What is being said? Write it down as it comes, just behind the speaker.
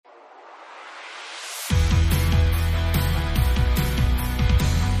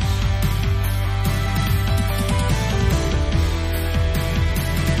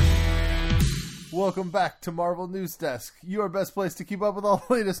Welcome back to Marvel News Desk, your best place to keep up with all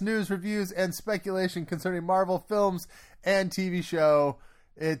the latest news, reviews, and speculation concerning Marvel films and TV show.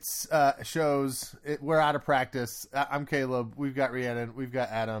 It's shows. We're out of practice. I'm Caleb. We've got Rhiannon. We've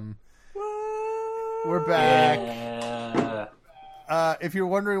got Adam. What? We're back. Yeah. If you're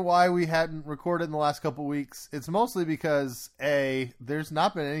wondering why we hadn't recorded in the last couple weeks, it's mostly because A, there's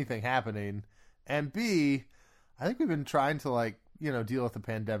not been anything happening, and B, I think we've been trying to deal with the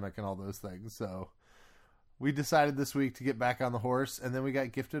pandemic and all those things. So we decided this week to get back on the horse, and then we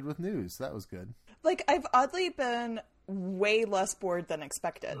got gifted with news. That was good. I've oddly been way less bored than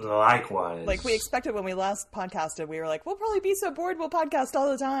expected. Likewise. We expected when we last podcasted, we were like, we'll probably be so bored we'll podcast all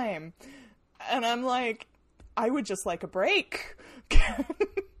the time. And I'm like, I would just like a break.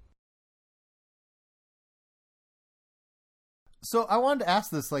 So I wanted to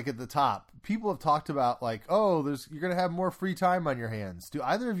ask this at the top. People have talked about you're going to have more free time on your hands. Do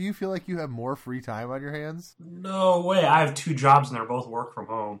either of you feel like you have more free time on your hands? No way. I have 2 jobs and they're both work from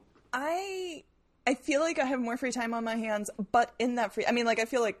home. I feel like I have more free time on my hands, but in that I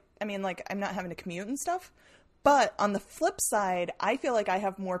feel like I'm not having to commute and stuff. But on the flip side, I feel like I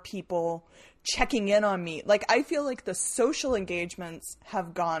have more people checking in on me. I feel like the social engagements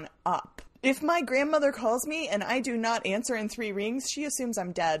have gone up. If my grandmother calls me and I do not answer in 3 rings, she assumes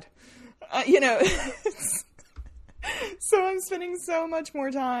I'm dead. So I'm spending so much more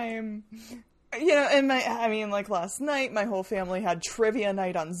time. And last night, my whole family had trivia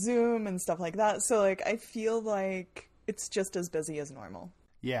night on Zoom and stuff like that. So, I feel like it's just as busy as normal.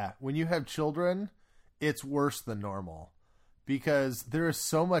 Yeah. When you have children, it's worse than normal because there is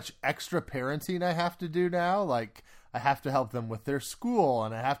so much extra parenting I have to do now. I have to help them with their school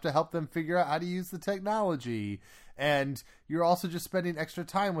and I have to help them figure out how to use the technology. And you're also just spending extra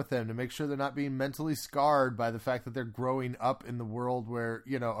time with them to make sure they're not being mentally scarred by the fact that they're growing up in the world where,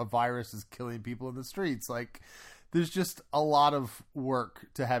 a virus is killing people in the streets. There's just a lot of work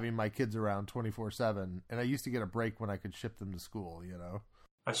to having my kids around 24/7. And I used to get a break when I could ship them to school,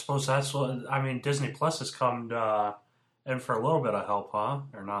 I suppose that's what... Disney Plus has come in for a little bit of help, huh?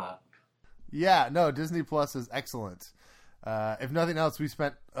 Or not? Yeah, no, Disney Plus is excellent. If nothing else, we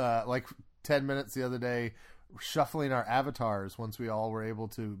spent 10 minutes the other day shuffling our avatars once we all were able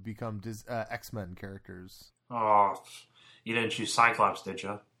to become X-Men characters. Oh, you didn't choose Cyclops, did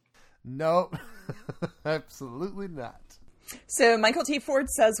you? Nope. Absolutely not. So Michael T. Ford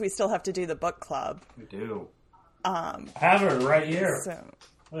says we still have to do the book club. We do. I have it right here. So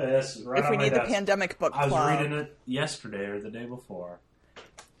look at this, right if we need the pandemic book club. I was reading it yesterday or the day before.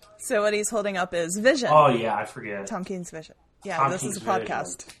 So what he's holding up is Vision. Oh, yeah, I forget. Tom King's Vision. Yeah, Tom this King's is a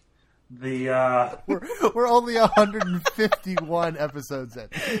podcast. We're only 151 episodes in.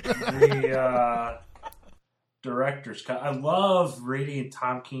 The director's cut. I love reading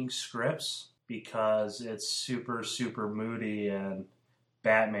Tom King's scripts because it's super, super moody and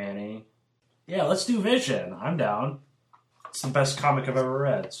Batman-y. Yeah, let's do Vision. I'm down. It's the best comic I've ever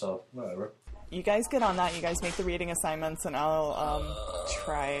read, so whatever. You guys get on that. You guys make the reading assignments, and I'll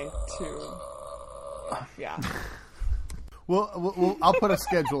try to. Yeah. I'll put a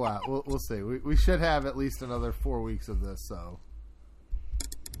schedule out. We'll see. We should have at least another 4 weeks of this. So.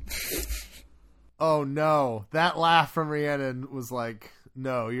 Oh no! That laugh from Rhiannon was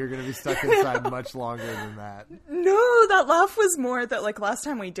no, you're going to be stuck inside much longer than that. No, that laugh was more that last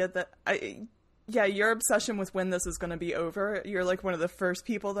time we did that. Yeah, your obsession with when this is going to be over. You're one of the first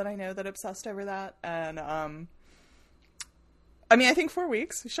people that I know that obsessed over that. And, I think 4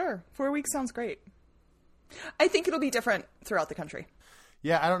 weeks. Sure. 4 weeks sounds great. I think it'll be different throughout the country.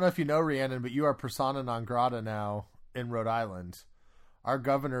 Yeah, I don't know if you know, Rhiannon, but you are persona non grata now in Rhode Island. Our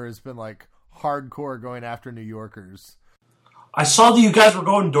governor has been, hardcore going after New Yorkers. I saw that you guys were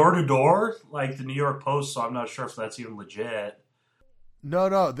going door to door, like the New York Post, so I'm not sure if that's even legit.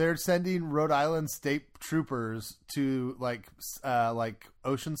 No, they're sending Rhode Island state troopers to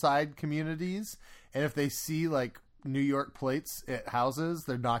Oceanside communities, and if they see New York plates at houses,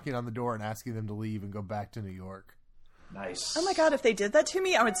 they're knocking on the door and asking them to leave and go back to New York. Nice. Oh my god, if they did that to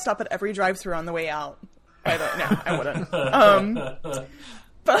me, I would stop at every drive-thru on the way out. No, I wouldn't.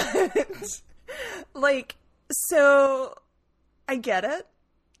 But so I get it.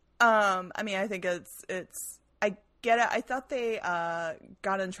 I think it's I get it. I thought they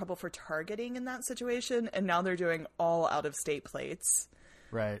got in trouble for targeting in that situation, and now they're doing all out-of-state plates.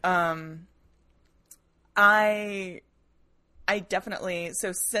 Right. I definitely,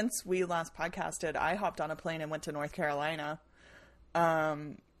 so since we last podcasted, I hopped on a plane and went to North Carolina.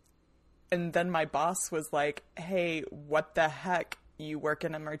 And then my boss was like, hey, what the heck? You work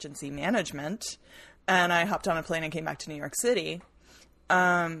in emergency management. And I hopped on a plane and came back to New York City.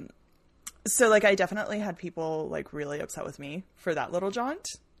 So, like, I definitely had people, like, really upset with me for that little jaunt.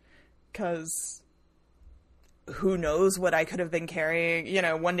 Because who knows what I could have been carrying. You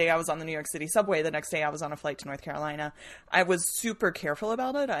know, one day I was on the New York City subway. The next day I was on a flight to North Carolina. I was super careful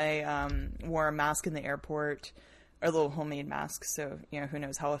about it. I wore a mask in the airport, a little homemade mask. So, you know, who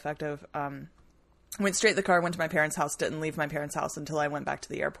knows how effective. Went straight to the car, went to my parents' house, didn't leave my parents' house until I went back to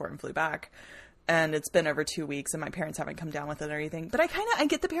the airport and flew back. And it's been over 2 weeks and my parents haven't come down with it or anything. But I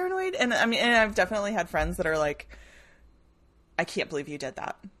get the paranoid. And I mean, and I've definitely had friends that are like, I can't believe you did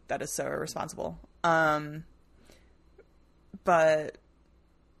that. That is so irresponsible. But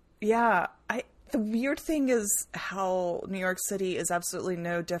yeah, the weird thing is how New York City is absolutely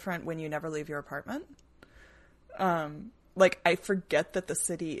no different when you never leave your apartment. Like, I forget that the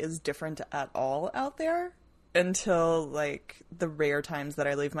city is different at all out there until, like, the rare times that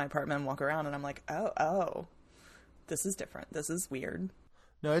I leave my apartment and walk around and I'm like, oh, this is different. This is weird.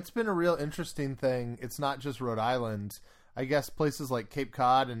 No, it's been a real interesting thing. It's not just Rhode Island. I guess places like Cape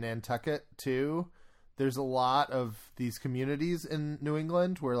Cod and Nantucket, too. There's a lot of these communities in New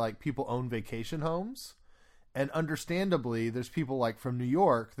England where, like, people own vacation homes. And understandably, there's people, like, from New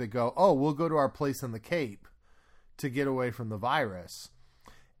York that go, oh, we'll go to our place in the Cape to get away from the virus.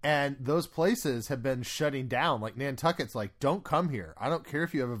 And those places have been shutting down. Like, Nantucket's like, don't come here. I don't care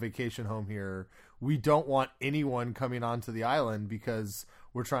if you have a vacation home here. We don't want anyone coming onto the island because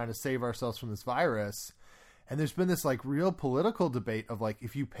we're trying to save ourselves from this virus. And there's been this, like, real political debate of, like,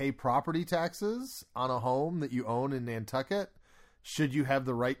 if you pay property taxes on a home that you own in Nantucket, should you have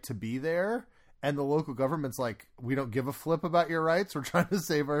the right to be there? And the local government's like, we don't give a flip about your rights. We're trying to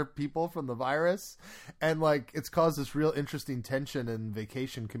save our people from the virus. And, like, it's caused this real interesting tension in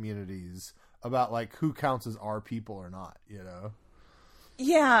vacation communities about, like, who counts as our people or not, you know?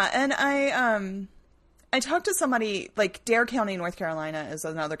 Yeah, and I talked to somebody, like, Dare County, North Carolina is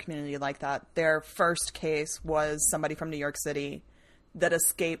another community like that. Their first case was somebody from New York City that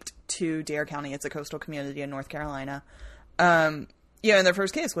escaped to Dare County. It's a coastal community in North Carolina. Yeah, and their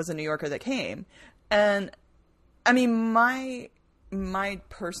first case was a New Yorker that came. And, I mean, my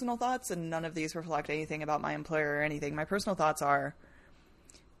personal thoughts, and none of these reflect anything about my employer or anything, my personal thoughts are,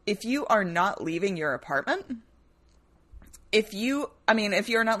 if you are not leaving your apartment, if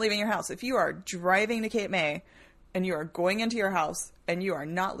you're not leaving your house, if you are driving to Cape May and you are going into your house and you are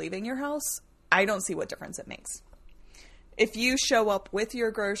not leaving your house, I don't see what difference it makes. If you show up with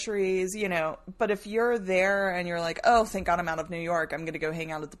your groceries, you know, but if you're there and you're like, oh, thank God I'm out of New York, I'm going to go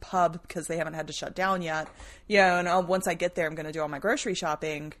hang out at the pub because they haven't had to shut down yet. Yeah, and once I get there, I'm going to do all my grocery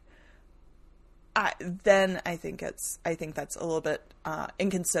shopping. Then I think that's a little bit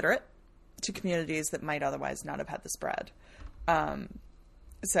inconsiderate to communities that might otherwise not have had the spread.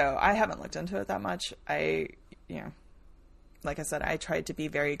 So I haven't looked into it that much. Like I said, I tried to be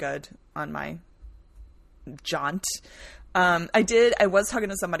very good on my jaunt. I was talking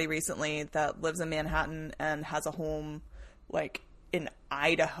to somebody recently that lives in Manhattan and has a home, like, in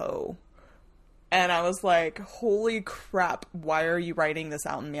Idaho. And I was like, holy crap, why are you writing this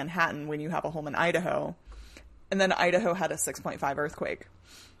out in Manhattan when you have a home in Idaho? And then Idaho had a 6.5 earthquake.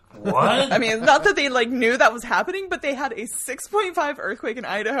 What? I mean, not that they, like, knew that was happening, but they had a 6.5 earthquake in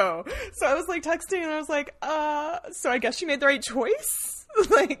Idaho. So I was, like, texting, and I was like, so I guess you made the right choice?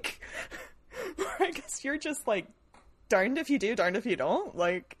 Like, I guess you're just, like, darned if you do, darned if you don't.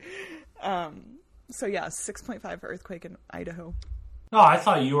 Like, so yeah, 6.5 earthquake in Idaho. No, I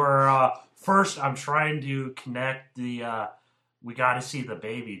thought you were, first I'm trying to connect the, we gotta see the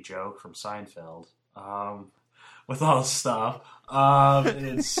baby joke from Seinfeld, with all this stuff. And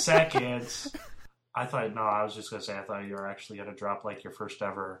then second, I was just gonna say, I thought you were actually gonna drop, like, your first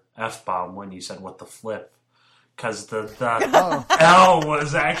ever F-bomb when you said, what the flip? Because the L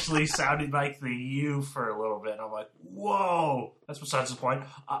was actually sounding like the U for a little bit. I'm like, whoa! That's besides the point.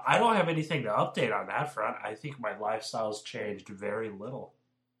 I don't have anything to update on that front. I think my lifestyle's changed very little.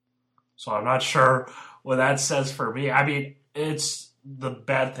 So I'm not sure what that says for me. I mean, the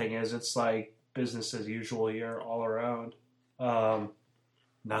bad thing is it's like business as usual here all around.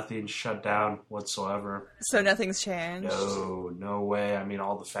 Nothing's shut down whatsoever. So nothing's changed? No way. I mean,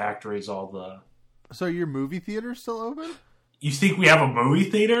 all the factories, So your movie theater still open? You think we have a movie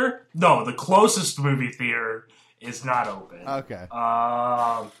theater? No, the closest movie theater is not open. Okay.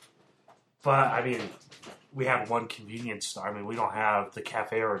 But, I mean, we have one convenience store. I mean, we don't have the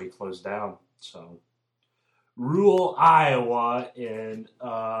cafe already closed down. So, rural Iowa in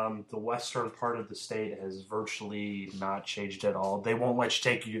the western part of the state has virtually not changed at all. They won't let you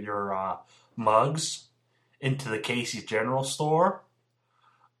take your mugs into the Casey's General Store.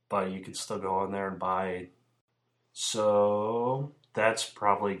 But you can still go in there and buy. So, That's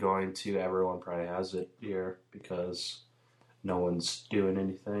probably going to, everyone probably has it here because no one's doing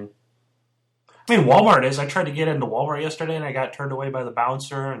anything. I mean, Walmart is. I tried to get into Walmart yesterday and I got turned away by the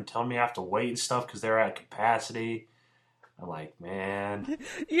bouncer and telling me I have to wait and stuff because they're at capacity. I'm like, man.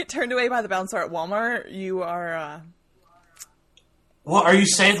 You get turned away by the bouncer at Walmart. You are. Well, are you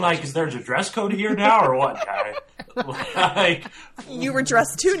saying, like, is there's a dress code here now or what, guy? Like, you were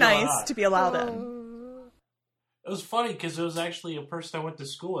dressed too nice to be allowed in. It was funny because it was actually a person I went to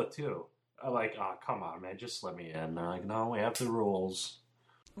school with, too. I'm like, oh, come on, man, just let me in. They're like, no, we have the rules.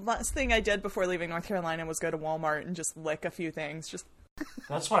 Last thing I did before leaving North Carolina was go to Walmart and just lick a few things.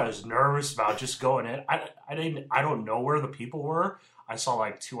 That's why I was nervous about just going in. I don't know where the people were. I saw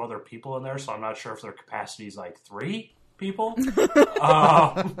like 2 other people in there, so I'm not sure if their capacity is like 3 people.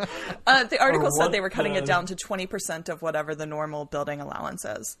 The article said they were cutting it down to 20% of whatever the normal building allowance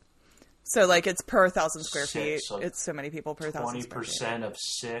is. So, like, it's per 1,000 square feet. So it's so many people per 1,000 square feet. 20% of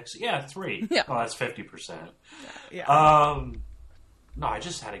 6. Yeah, 3. Yeah. Oh, that's 50%. Yeah. No, I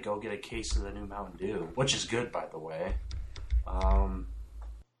just had to go get a case of the new Mountain Dew, which is good, by the way.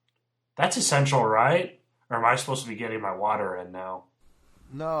 That's essential, right? Or am I supposed to be getting my water in now?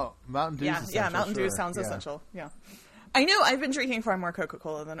 No, Mountain Dew. Yeah, Mountain Dew sounds essential. Yeah. I know. I've been drinking far more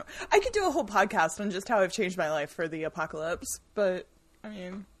Coca-Cola than I could do a whole podcast on just how I've changed my life for the apocalypse. But I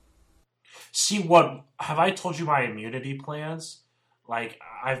mean, see, what have I told you my immunity plans? Like,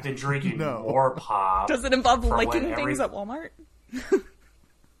 I've been drinking more pop. Does it involve licking things at Walmart? A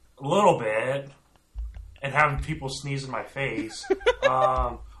little bit, and having people sneeze in my face.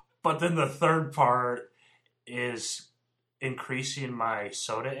 But then the third part is increasing my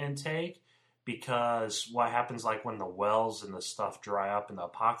soda intake, because what happens, like, when the wells and the stuff dry up in the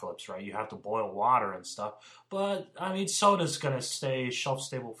apocalypse, right? You have to boil water and stuff. But, I mean, soda's going to stay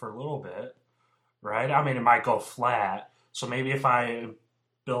shelf-stable for a little bit, right? I mean, it might go flat. So maybe if I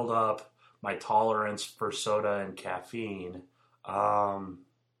build up my tolerance for soda and caffeine...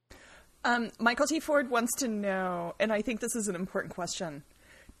 Michael T. Ford wants to know, and I think this is an important question,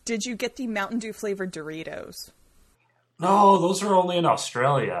 did you get the Mountain Dew flavored Doritos? No, those are only in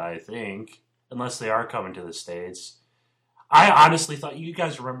Australia, I think. Unless they are coming to the States. I honestly thought, you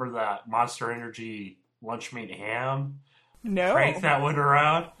guys remember that Monster Energy lunch meat ham prank that went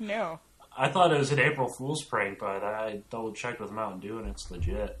around? No. I thought it was an April Fool's prank, but I double checked with Mountain Dew and it's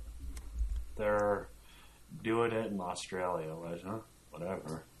legit. They're doing it in Australia.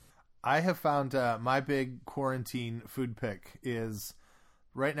 Whatever. I have found my big quarantine food pick is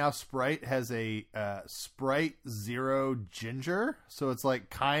right now Sprite has a Sprite Zero Ginger. So it's like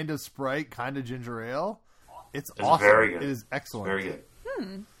kind of Sprite, kind of ginger ale. It's awesome. Very good. It is excellent. Very good.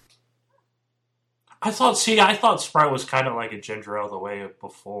 I thought Sprite was kind of like a ginger ale the way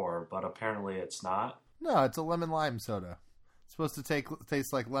before, but apparently it's not. No, it's a lemon lime soda. It's supposed to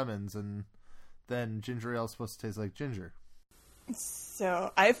taste like lemons, and then ginger ale is supposed to taste like ginger.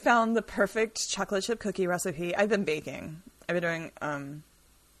 So I found the perfect chocolate chip cookie recipe. I've been baking. I've been doing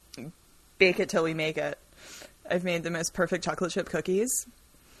bake it till we make it. I've made the most perfect chocolate chip cookies.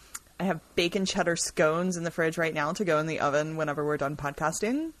 I have bacon cheddar scones in the fridge right now to go in the oven whenever we're done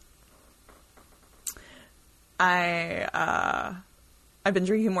podcasting. I've been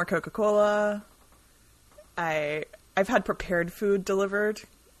drinking more Coca-Cola. I've had prepared food delivered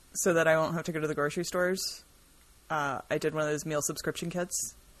so that I won't have to go to the grocery stores. I did one of those meal subscription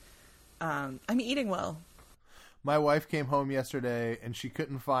kits. I'm eating well. My wife came home yesterday and she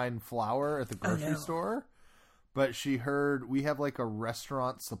couldn't find flour at the grocery store, but she heard we have like a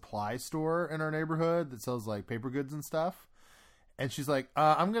restaurant supply store in our neighborhood that sells like paper goods and stuff. And she's like,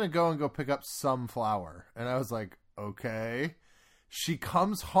 I'm going to go pick up some flour. And I was like, okay. She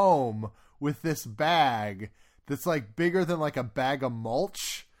comes home with this bag that's like bigger than like a bag of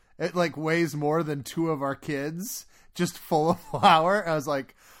mulch. It like weighs more than 2 of our kids, just full of flour. I was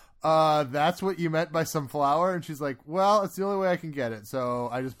like, that's what you meant by some flour? And she's like, well, it's the only way I can get it. So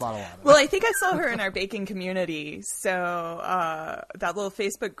I just bought a lot of it. Well, I think I saw her in our baking community. So that little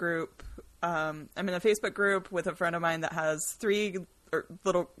Facebook group, I'm in a Facebook group with a friend of mine that has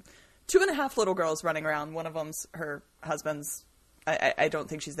 2.5 little girls running around. One of them's her husband's. I don't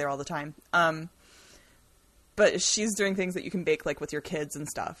think she's there all the time. But she's doing things that you can bake like with your kids and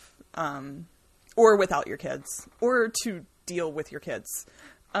stuff. Or without your kids. Or to deal with your kids.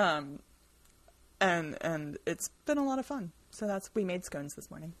 And it's been a lot of fun. So we made scones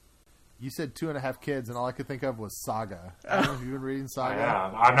this morning. You said 2.5 kids, and all I could think of was Saga. I don't know if you've been reading Saga.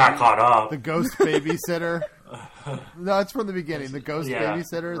 Yeah, I'm not caught up. The ghost babysitter. No, it's from the beginning. The ghost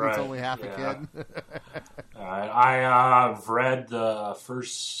babysitter that's only half a kid. I've read the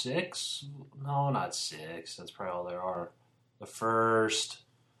first 6. No, not 6. That's probably all there are. the first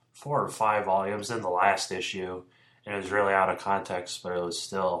 4 or 5 volumes, then the last issue, and it was really out of context, but it was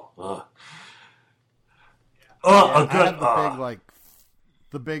still, ugh. I have the big, like,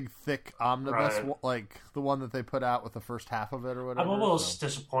 the big thick omnibus, Right. like the one that they put out with the first half of it or whatever. I'm almost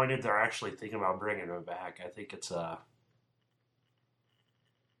disappointed they're actually thinking about bringing it back. I think it's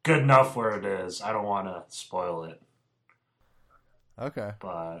good enough where it is. I don't want to spoil it. Okay.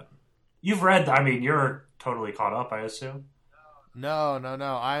 But you've read, I mean, you're totally caught up, I assume. No.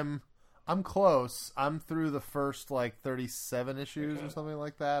 I'm close. I'm through the first, like, 37 issues or something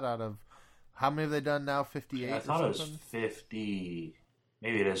like that out of, how many have they done now? 58 I or thought it something? was 50.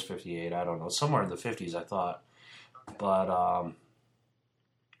 Maybe it is 58. I don't know. Somewhere in the 50s, I thought. But,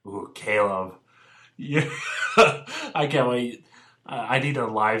 ooh, Caleb. Yeah. I can't wait. I need to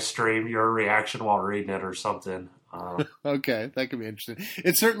live stream your reaction while reading it or something. Okay, that could be interesting.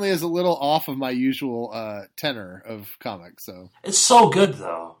 It certainly is a little off of my usual tenor of comics. So, It's so good,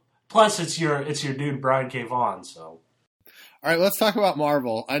 though. Plus, it's your dude, Brian K. Vaughan, so. all right, let's talk about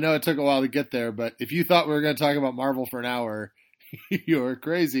Marvel. I know it took a while to get there, but if you thought we were going to talk about Marvel for an hour, you're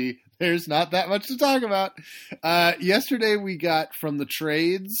crazy. There's not that much to talk about. Yesterday, we got from the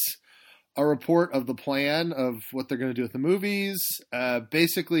trades a report of the plan of what they're going to do with the movies.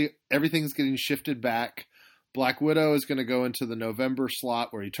 Basically, everything's getting shifted back. Black Widow is going to go into the November slot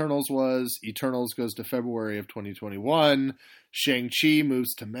where Eternals was. Eternals goes to February of 2021. Shang-Chi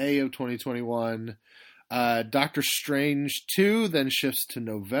moves to May of 2021. Doctor Strange 2 then shifts to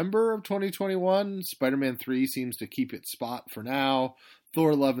November of 2021. Spider-Man 3 seems to keep its spot for now.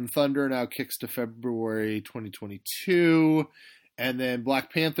 Thor Love and Thunder now kicks to February 2022. And then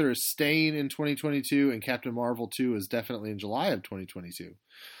Black Panther is staying in 2022, and Captain Marvel 2 is definitely in July of 2022.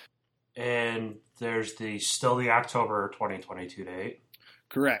 And there's still the October 2022 date.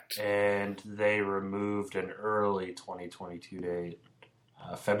 Correct. And they removed an early 2022 date.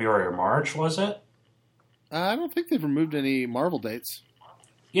 February or March, was it? I don't think they've removed any Marvel dates.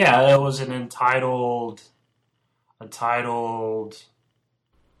 Yeah, it was an entitled Yeah,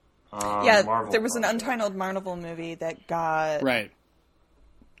 Marvel there was an project. untitled Marvel movie that got Right.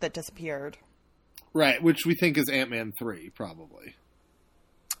 that disappeared. Right, which we think is Ant-Man 3, probably.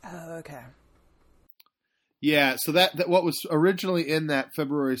 Oh, okay. Yeah, so that what was originally in that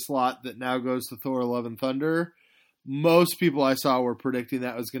February slot that now goes to Thor Love and Thunder, most people I saw were predicting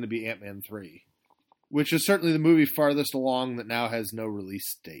that was going to be Ant-Man 3, which is certainly the movie farthest along that now has no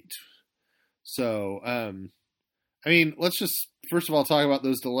release date. So, I mean, let's just first of all talk about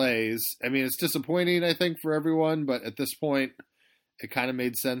those delays. I mean, it's disappointing, I think, for everyone, but at this point, it kind of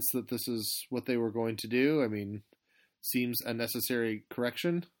made sense that this is what they were going to do. I mean, seems a necessary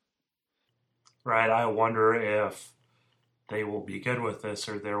correction. Right, I wonder if they will be good with this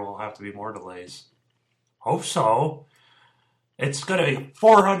or there will have to be more delays. Hope so. It's going to be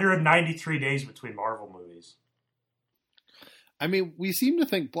 493 days between Marvel movies. I mean, we seem to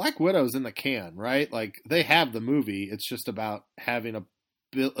think Black Widow's in the can, right? Like, they have the movie. It's just about having a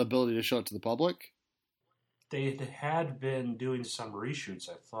ability to show it to the public. They had been doing some reshoots,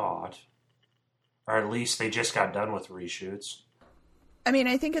 I thought. Or at least they just got done with reshoots. I mean,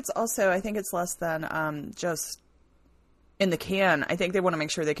 I think it's less than just in the can. I think they want to make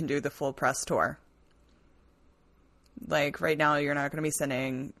sure they can do the full press tour. Like, right now, you're not going to be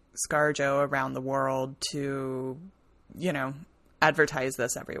sending ScarJo around the world to, advertise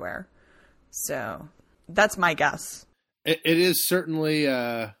this everywhere. So, that's my guess. It is certainly,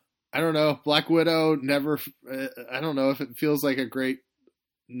 I don't know, Black Widow never, I don't know if it feels like a great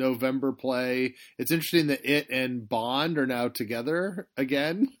November play. It's interesting that it and Bond are now together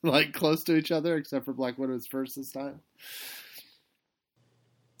again, like close to each other, except for Black Widow's first this time.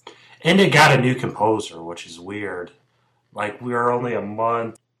 And it got a new composer, which is weird. Like, we were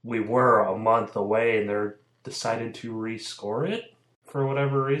a month away, and they're decided to rescore it for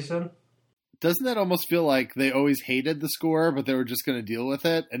whatever reason. Doesn't that almost feel like they always hated the score, but they were just going to deal with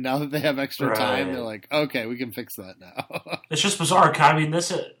it? And now that they have extra time, Right. they're like, okay, we can fix that now. It's just bizarre.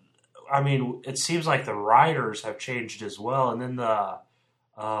 I mean, it seems like the writers have changed as well, and then the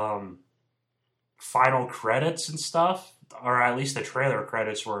final credits and stuff, or at least the trailer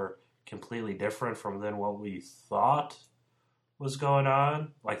credits, were completely different from then what we thought was going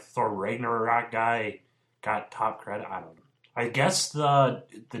on. Like, Thor Ragnarok guy got top credit. I don't know. I guess the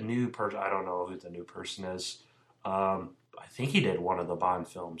new person. I don't know who the new person is. I think he did one of the Bond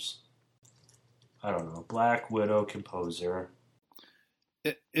films. I don't know. Black Widow composer.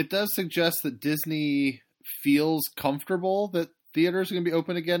 It does suggest that Disney feels comfortable that theaters are going to be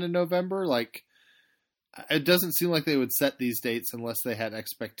open again in November. Like, it doesn't seem like they would set these dates unless they had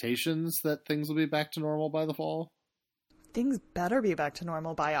expectations that things will be back to normal by the fall. things better be back to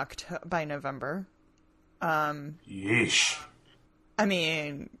normal by November. Yeesh. I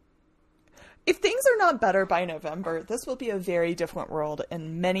mean, if things are not better by November, this will be a very different world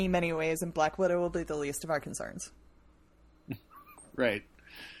in many, many ways, and Black Widow will be the least of our concerns. Right.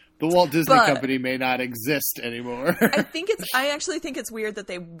 The Walt Disney Company may not exist anymore. I actually think it's weird that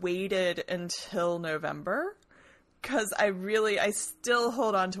they waited until November, because I still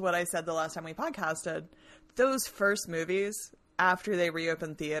hold on to what I said the last time we podcasted. Those first movies, after they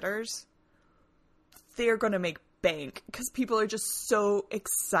reopen theaters, they're going to make bank, because people are just so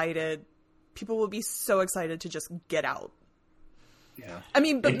excited. People will be so excited to just get out. Yeah. I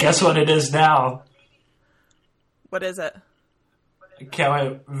mean, but guess what it is now? What is it? Can't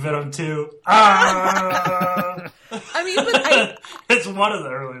wait, Venom 2. Ah! I mean, but it's one of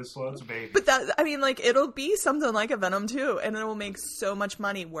the earliest ones, baby. But it'll be something like a Venom 2, and it will make so much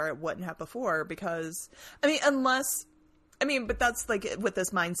money where it wouldn't have before, because, but that's like with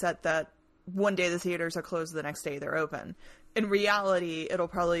this mindset that one day the theaters are closed, the next day they're open. In reality, it'll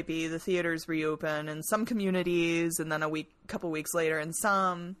probably be the theaters reopen in some communities, and then couple weeks later in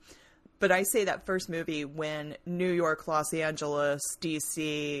some. But I say that first movie when New York, Los Angeles,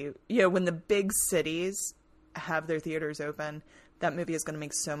 DC, when the big cities have their theaters open, that movie is going to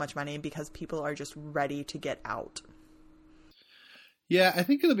make so much money because people are just ready to get out. Yeah, I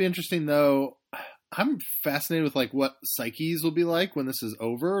think it'll be interesting, though. I'm fascinated with, like, what psyches will be like when this is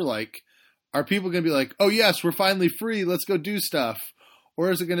over. Like, are people going to be like, oh, yes, we're finally free, let's go do stuff? Or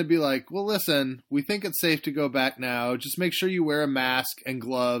is it going to be like, well, listen, we think it's safe to go back now. Just make sure you wear a mask and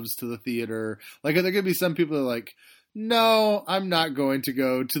gloves to the theater. Like, are there going to be some people that are like, no, I'm not going to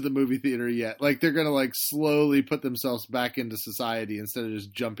go to the movie theater yet. Like, they're going to, like, slowly put themselves back into society instead of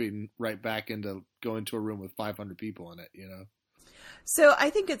just jumping right back into going to a room with 500 people in it, So I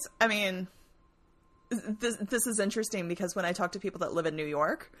think this is interesting, because when I talk to people that live in New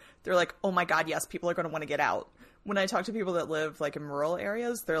York, they're like, oh my God, yes, people are going to want to get out. When I talk to people that live like in rural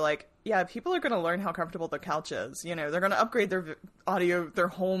areas, they're like, yeah, people are going to learn how comfortable the couch is. They're going to upgrade their audio, their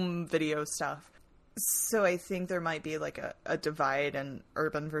home video stuff. So I think there might be like a divide in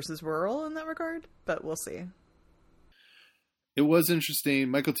urban versus rural in that regard, but we'll see. It was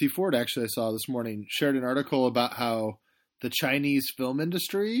interesting. Michael T. Ford, actually, I saw this morning, shared an article about how the Chinese film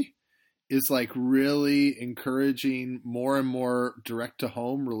industry is like really encouraging more and more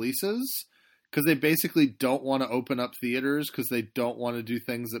direct-to-home releases, because they basically don't want to open up theaters because they don't want to do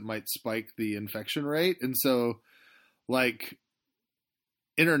things that might spike the infection rate. And so, like,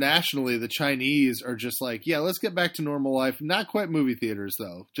 internationally, the Chinese are just like, yeah, let's get back to normal life. Not quite movie theaters,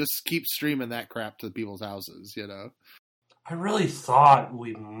 though. Just keep streaming that crap to people's houses, I really thought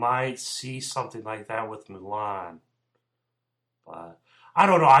we might see something like that with Mulan. But I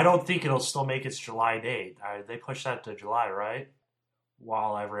don't know. I don't think it'll still make its July date. They pushed that to July, right?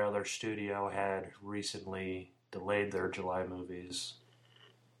 While every other studio had recently delayed their July movies.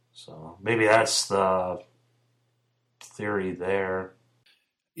 So maybe that's the theory there.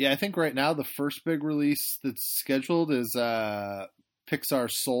 Yeah, I think right now the first big release that's scheduled is Pixar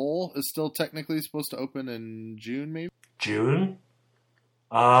Soul is still technically supposed to open in June, maybe? June?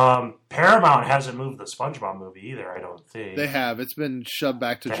 Paramount hasn't moved the SpongeBob movie either, I don't think. They have. It's been shoved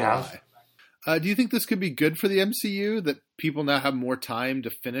back to July. Do you think this could be good for the MCU, that people now have more time to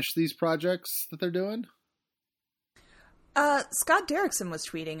finish these projects that they're doing? Scott Derrickson was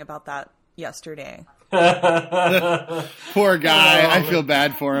tweeting about that yesterday. Poor guy. I feel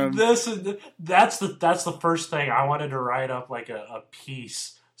bad for him. That's the first thing. I wanted to write up like a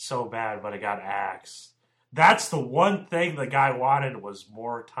piece so bad, but it got axed. That's the one thing the guy wanted, was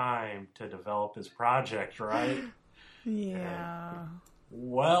more time to develop his project, right? Yeah.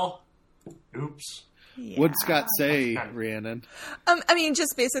 Well, oops. Yeah. What'd Scott say, Rhiannon?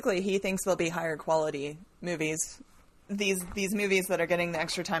 Just basically he thinks they'll be higher quality movies. These movies that are getting the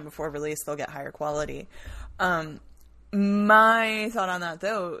extra time before release, they'll get higher quality. My thought on that,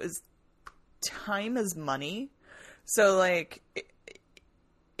 though, is time is money. So, like,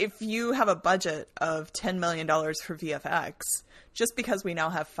 if you have a budget of $10 million for VFX, just because we now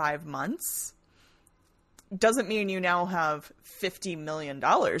have 5 months doesn't mean you now have $50 million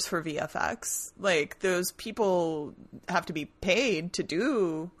for VFX. Like, those people have to be paid to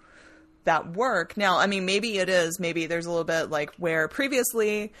do that work. Now, maybe maybe there's a little bit like where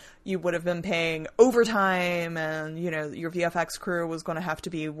previously you would have been paying overtime, and, your VFX crew was going to have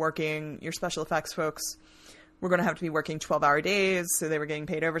to be working, your special effects folks were going to have to be working 12-hour days, so they were getting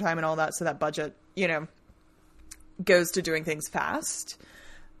paid overtime and all that, so that budget, goes to doing things fast.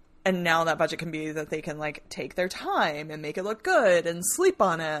 And now that budget can be that they can, like, take their time and make it look good and sleep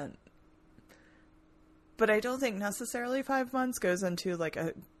on it. but I don't think necessarily 5 months goes into like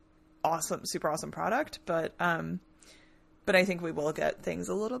a awesome, super awesome product. But I think we will get things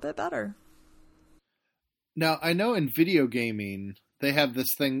a little bit better. Now, I know in video gaming, they have this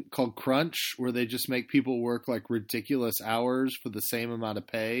thing called crunch where they just make people work like ridiculous hours for the same amount of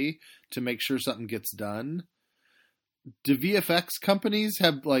pay to make sure something gets done. Do VFX companies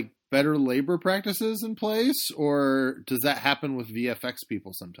have like better labor practices in place, or does that happen with VFX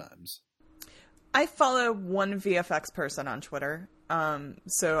people sometimes? I follow one VFX person on Twitter,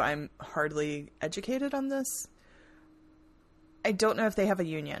 so I'm hardly educated on this. I don't know if they have a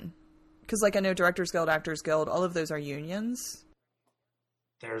union. Because, like, I know Directors Guild, Actors Guild, all of those are unions.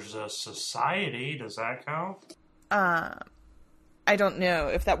 There's a society. Does that count? I don't know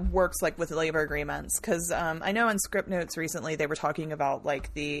if that works, like, with labor agreements. Because I know in Script Notes recently they were talking about,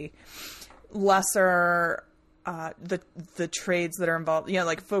 like, the lesser, the trades that are involved. You know,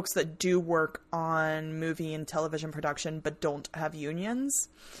 like, folks that do work on movie and television production but don't have unions.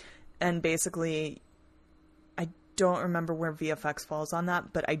 And basically, I don't remember where VFX falls on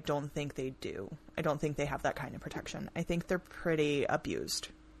that, but I don't think they do. I don't think they have that kind of protection. I think they're pretty abused.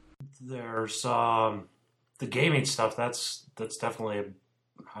 There's the gaming stuff. That's definitely,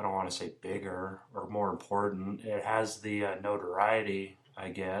 I don't want to say bigger or more important. It has the notoriety, I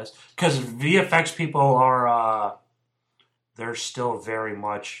guess, because VFX people are they're still very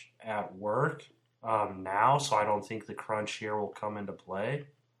much at work now, so I don't think the crunch here will come into play.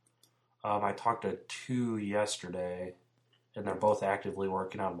 I talked to two yesterday, and they're both actively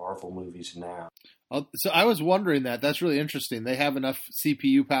working on Marvel movies now. So I was wondering that. That's really interesting. They have enough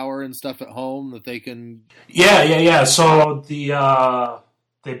CPU power and stuff at home that they can... Yeah. So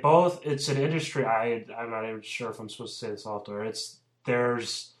they both... It's an industry... I'm not even sure if I'm supposed to say this off the air.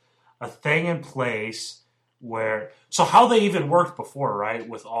 There's a thing in place where... So how they even worked before, right?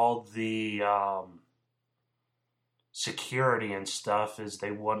 With all the... security and stuff is they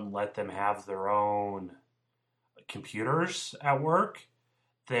wouldn't let them have their own computers at work.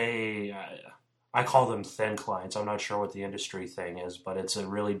 I call them thin clients. I'm not sure what the industry thing is, but it's a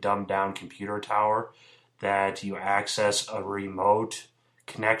really dumbed down computer tower that you access a remote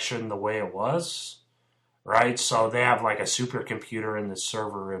connection the way it was, right? So they have like a supercomputer in the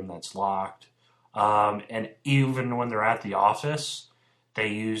server room that's locked. And even when they're at the office, they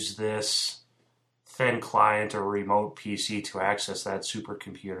use this thin client or remote PC to access that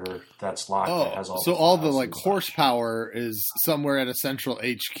supercomputer that's locked. That has all the like horsepower is somewhere at a central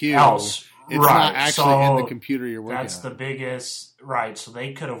HQ. It's not actually in the computer you're working on. That's the biggest, right. So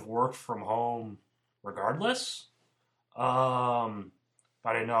they could have worked from home regardless. But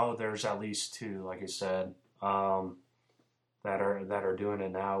I know there's at least two, like I said, that are doing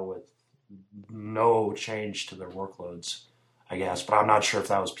it now with no change to their workloads, I guess. But I'm not sure if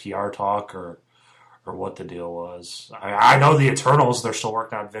that was PR talk or what the deal was. I know the Eternals, they're still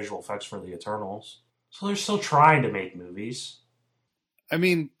working on visual effects for the Eternals. So they're still trying to make movies. I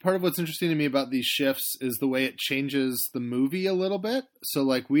mean, part of what's interesting to me about these shifts is the way it changes the movie a little bit. So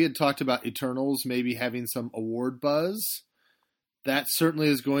like we had talked about Eternals maybe having some award buzz. That certainly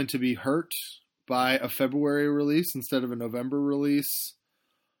is going to be hurt by a February release instead of a November release.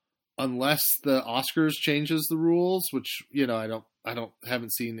 Unless the Oscars changes the rules, which, you know, I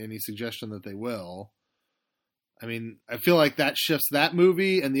haven't seen any suggestion that they will. I mean, I feel like that shifts that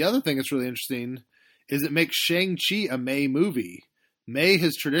movie. And the other thing that's really interesting is it makes Shang-Chi a May movie. May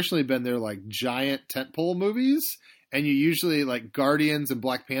has traditionally been their like giant tentpole movies. And you usually like Guardians and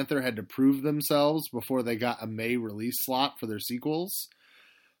Black Panther had to prove themselves before they got a May release slot for their sequels.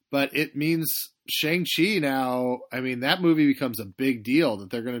 But it means Shang-Chi now, I mean, that movie becomes a big deal that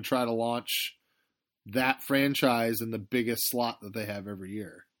they're going to try to launch that franchise in the biggest slot that they have every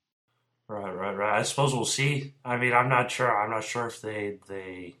year. Right. I suppose we'll see. I mean, I'm not sure. I'm not sure if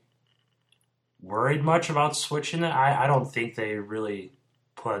they worried much about switching it. I don't think they really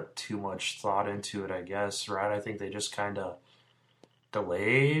put too much thought into it, I guess, right? I think they just kind of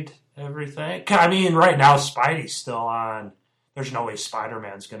delayed everything. I mean, right now, Spidey's still on. There's no way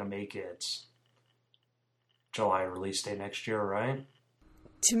Spider-Man's going to make its July release date next year, right?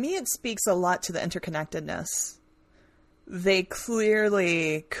 To me, it speaks a lot to the interconnectedness. They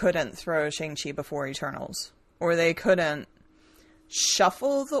clearly couldn't throw Shang-Chi before Eternals. Or they couldn't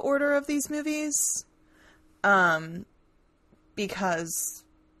shuffle the order of these movies. Because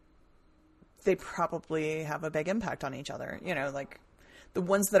they probably have a big impact on each other. You know, like the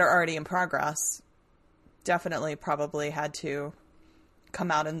ones that are already in progress definitely probably had to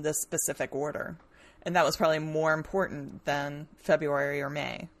come out in this specific order. And that was probably more important than February or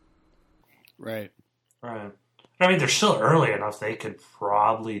May. Right. I mean, they're still early enough. They could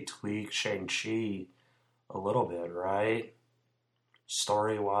probably tweak Shang-Chi a little bit, right?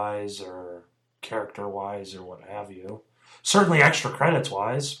 Story-wise or character-wise or what have you. Certainly extra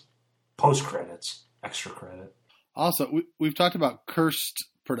credits-wise. Post-credits. Extra credit. Also, we've talked about cursed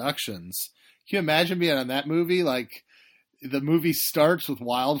productions. Can you imagine being on that movie? Like, the movie starts with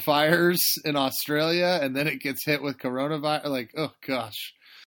wildfires in Australia, and then it gets hit with coronavirus. Like, oh, gosh.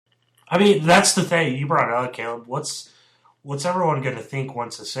 I mean, that's the thing. You brought it up, Caleb. What's everyone going to think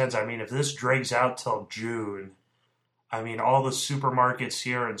once this ends? I mean, if this drags out till June, I mean, all the supermarkets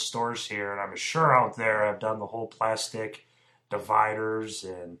here and stores here, and I'm sure out there, have done the whole plastic dividers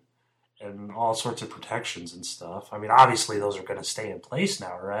and all sorts of protections and stuff. I mean, obviously those are going to stay in place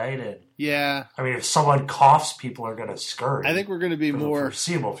now, right? And yeah. I mean, if someone coughs, people are going to scurry. I think we're going to be more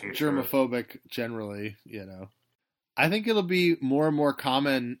foreseeable future. Germophobic generally, you know. I think it'll be more and more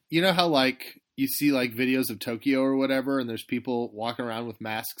common. You know how, like, you see, like, videos of Tokyo or whatever, and there's people walking around with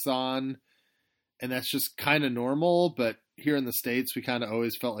masks on, and that's just kind of normal, but here in the States, we kind of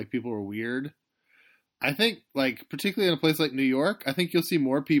always felt like people were weird. I think, like, particularly in a place like New York, I think you'll see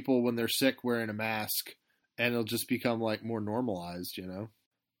more people when they're sick wearing a mask, and it'll just become, like, more normalized, you know?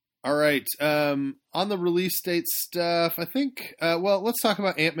 All right. On the release date stuff, I think, well, let's talk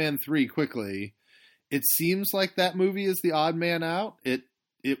about Ant-Man 3 quickly. It seems like that movie is the odd man out. It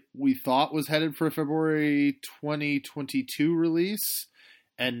we thought was headed for a February 2022 release,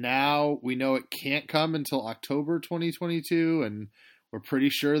 and now we know it can't come until October 2022, and we're pretty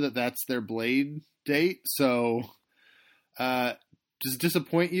sure that that's their Blade date. So, does it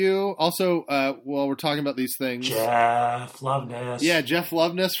disappoint you? Also, while we're talking about these things, Jeff Loveness. Yeah, Jeff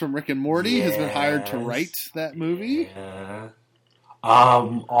Loveness from Rick and Morty has been hired to write that movie. Yeah.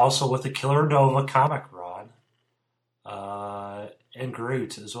 Also with the Killer Nova comic run, and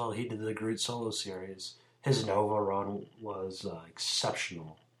Groot as well. He did the Groot solo series. His Nova run was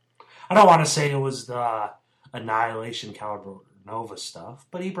exceptional. I don't want to say it was the Annihilation caliber Nova stuff,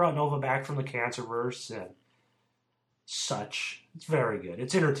 but he brought Nova back from the Cancerverse and such. It's very good.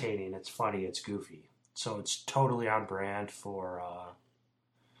 It's entertaining. It's funny. It's goofy. So it's totally on brand for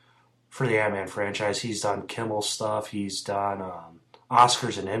the Ant-Man franchise. He's done Kimmel stuff. He's done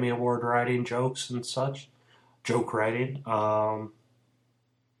Oscars and Emmy Award writing jokes and such. Joke writing. So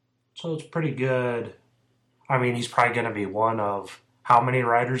it's pretty good. I mean, he's probably going to be one of how many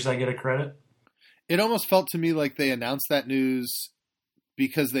writers that get a credit? It almost felt to me like they announced that news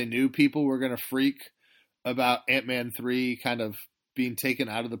because they knew people were going to freak about Ant-Man 3 kind of being taken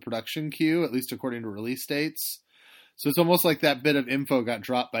out of the production queue, at least according to release dates. So it's almost like that bit of info got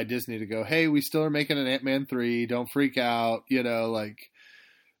dropped by Disney to go, hey, we still are making an Ant-Man 3. Don't freak out. You know, like,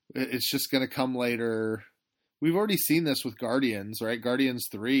 it's just going to come later. We've already seen this with Guardians, right? Guardians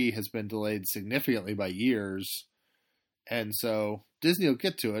 3 has been delayed significantly by years. And so Disney will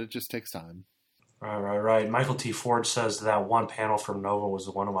get to it. It just takes time. Right. Michael T. Ford says that one panel from Nova was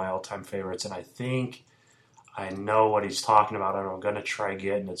one of my all-time favorites, and I think I know what he's talking about, and I'm going to try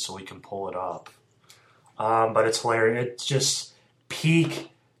getting it so we can pull it up. But it's hilarious. It's just peak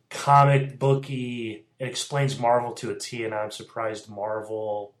comic booky. It explains Marvel to a T, and I'm surprised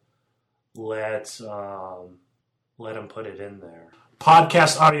Marvel let him put it in there.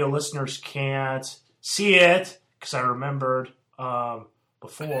 Podcast audio listeners can't see it because I remembered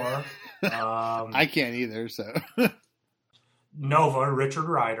before. I can't either, so. Nova, Richard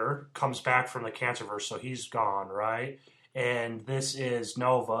Rider, comes back from the Cancerverse, so he's gone, right? And this is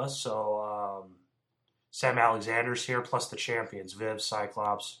Nova, so Sam Alexander's here, plus the champions, Viv,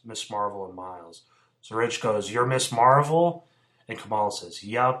 Cyclops, Miss Marvel, and Miles. So Rich goes, "You're Miss Marvel?" And Kamala says,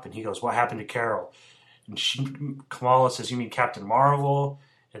 "Yup." And he goes, "What happened to Carol?" And Kamala says, "You mean Captain Marvel?"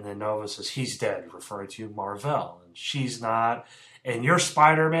 And then Nova says, "He's dead," referring to Marvel. And she's not. "And you're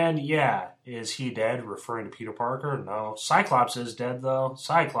Spider-Man?" "Yeah." "Is he dead?" referring to Peter Parker. "No." "Cyclops is dead, though."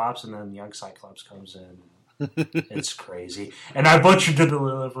 Cyclops. And then young Cyclops comes in. It's crazy. And I butchered the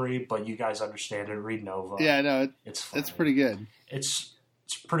delivery, but you guys understand it. Read Nova. Yeah, no, it's fine. It's pretty good. It's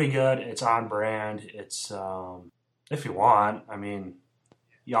pretty good. It's on brand. It's if you want. I mean,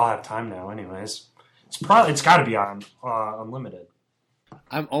 y'all have time now, anyways. It's got to be on Unlimited.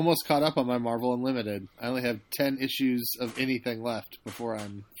 I'm almost caught up on my Marvel Unlimited. I only have 10 issues of anything left before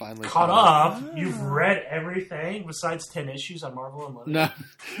I'm finally caught up. You've read everything besides 10 issues on Marvel Unlimited?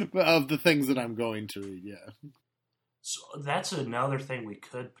 No, of the things that I'm going to read, yeah. So that's another thing we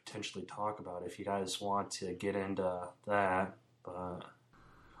could potentially talk about if you guys want to get into that. But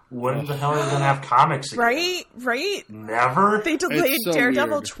when the hell are we going to have comics again? Right. Never? They delayed so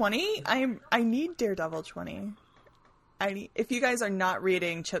Daredevil weird. 20? I need Daredevil 20. If you guys are not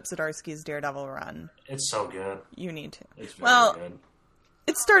reading Chip Zdarsky's Daredevil run, it's so good. You need to. It's very good.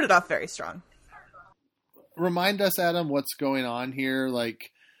 It started off very strong. remind us, Adam, what's going on here?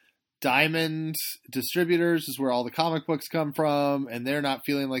 Like, Diamond Distributors is where all the comic books come from, and they're not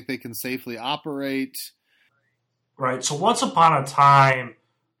feeling like they can safely operate. Right. So once upon a time,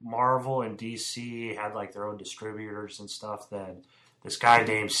 Marvel and DC had like their own distributors and stuff. Then this guy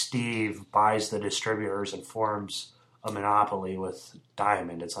named Steve buys the distributors and forms a monopoly with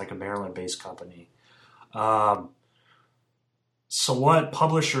Diamond. It's like a Maryland-based company. So what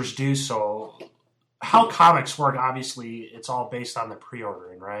publishers do, so how comics work, obviously, it's all based on the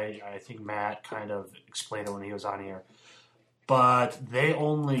pre-ordering, right? I think Matt kind of explained it when he was on here. But they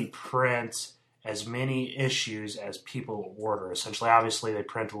only print as many issues as people order. Essentially, obviously, they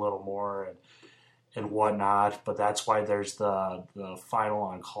print a little more and whatnot, but that's why there's the final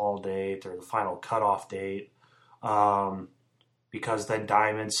on-call date or the final cutoff date. Because then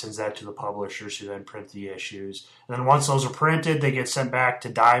Diamond sends that to the publishers who then print the issues. And then once those are printed, they get sent back to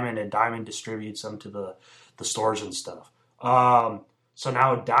Diamond, and Diamond distributes them to the stores and stuff. So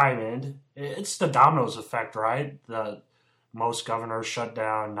now Diamond, it's the dominoes effect, right? Most governors shut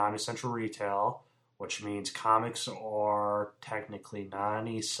down non-essential retail, which means comics are technically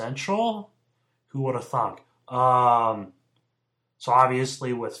non-essential. Who would have thunk? So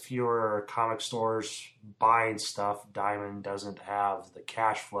obviously with fewer comic stores buying stuff, Diamond doesn't have the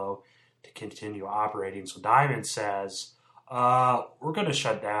cash flow to continue operating. So Diamond says, we're going to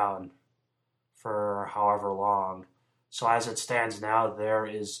shut down for however long. So as it stands now, there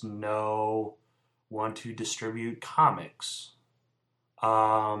is no one to distribute comics.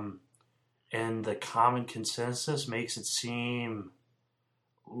 And the common consensus makes it seem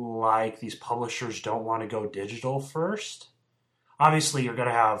like these publishers don't want to go digital first. Obviously, you're going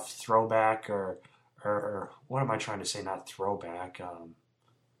to have throwback or what am I trying to say? Not throwback,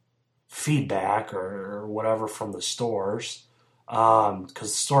 feedback or whatever from the stores. Because the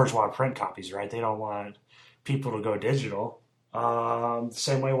stores want print copies, right? They don't want people to go digital. The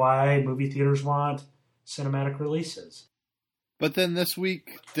same way why movie theaters want cinematic releases. But then this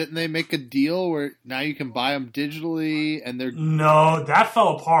week, didn't they make a deal where now you can buy them digitally and they're... No, that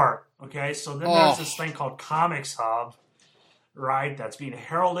fell apart. Okay, so then there's this thing called Comics Hub, right? That's being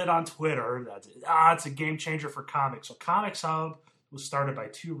heralded on Twitter. It's a game changer for comics. So Comics Hub was started by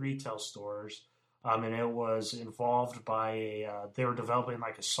 2 retail stores, and it was involved by they were developing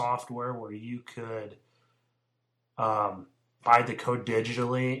like a software where you could buy the code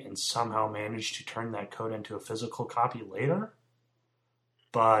digitally and somehow manage to turn that code into a physical copy later.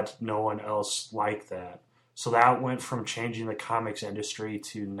 But no one else liked that. So that went from changing the comics industry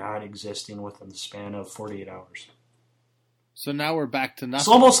to not existing within the span of 48 hours. So now we're back to nothing. It's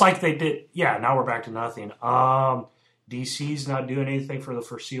almost like they did. Yeah, now we're back to nothing. DC's not doing anything for the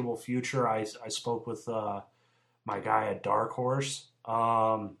foreseeable future. I spoke with my guy at Dark Horse,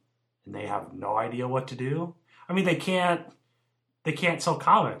 and they have no idea what to do. I mean, they can't sell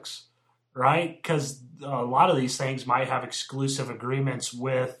comics, right? Because a lot of these things might have exclusive agreements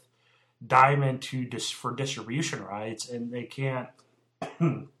with Diamond for distribution rights, and they can't.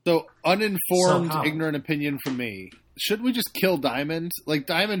 So uninformed, ignorant opinion from me. Should we just kill Diamond? Like,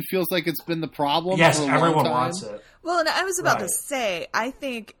 Diamond feels like it's been the problem for a long time. Yes, everyone wants it. Well, and I was about to say, I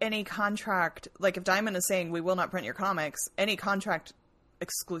think any contract, like if Diamond is saying we will not print your comics, any contract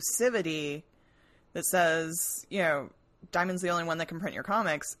exclusivity that says, Diamond's the only one that can print your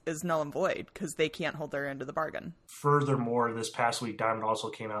comics is null and void because they can't hold their end of the bargain. Furthermore, this past week, Diamond also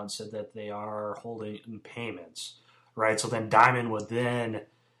came out and said that they are holding payments, right? So then Diamond would then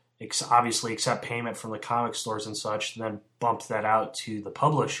obviously accept payment from the comic stores and such, then bump that out to the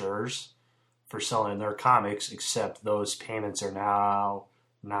publishers for selling their comics, except those payments are now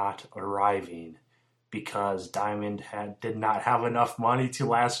not arriving because Diamond did not have enough money to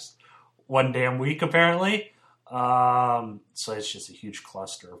last one damn week, apparently. So it's just a huge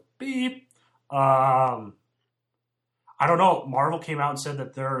cluster. Beep. I don't know. Marvel came out and said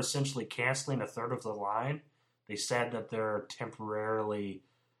that they're essentially canceling a third of the line. They said that they're temporarily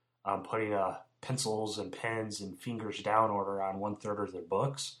putting pencils and pens and fingers down order on 1/3 of their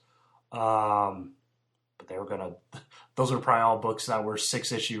books. But they were those are probably all books that were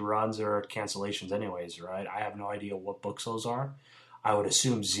 6-issue runs or cancellations anyways, right? I have no idea what books those are. I would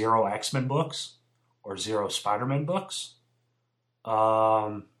assume 0 X-Men books or 0 Spider-Man books.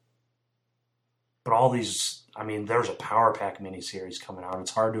 But all these, there's a Power Pack miniseries coming out. It's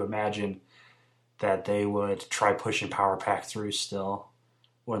hard to imagine that they would try pushing Power Pack through still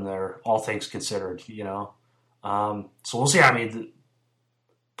when they're all things considered, So we'll see.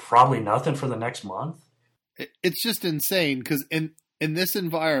 Probably nothing for the next month. It's just insane because in this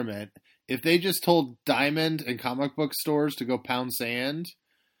environment, if they just told Diamond and comic book stores to go pound sand,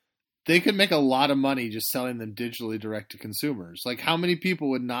 they could make a lot of money just selling them digitally direct to consumers. Like, how many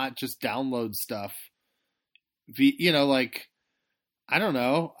people would not just download stuff? Like, I don't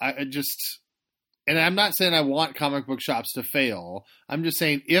know. I just, and I'm not saying I want comic book shops to fail. I'm just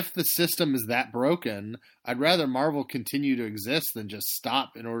saying if the system is that broken, I'd rather Marvel continue to exist than just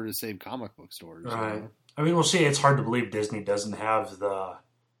stop in order to save comic book stores. Right. You know? I mean, we'll see. It's hard to believe Disney doesn't have the.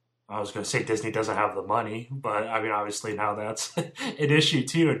 I was going to say Disney doesn't have the money, but I mean, obviously now that's an issue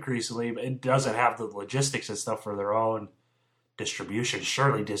too increasingly. But it doesn't have the logistics and stuff for their own distribution.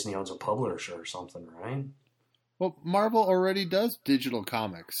 Surely Disney owns a publisher or something, right? Well, Marvel already does digital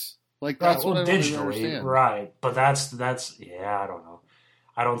comics. Like, that's what I don't really understand. Right? But that's I don't know.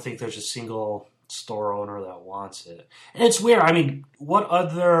 I don't think there's a single store owner that wants it, and it's weird. I mean, what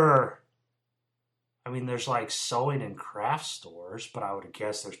other? I mean, there's like sewing and craft stores, but I would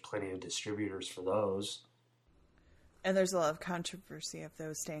guess there's plenty of distributors for those. And there's a lot of controversy of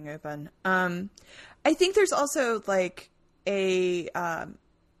those staying open. I think there's also like I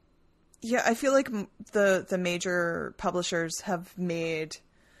feel like the major publishers have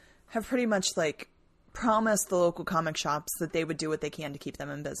pretty much like promised the local comic shops that they would do what they can to keep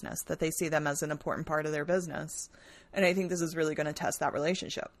them in business, that they see them as an important part of their business. And I think this is really going to test that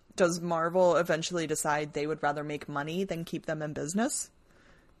relationship. Does Marvel eventually decide they would rather make money than keep them in business,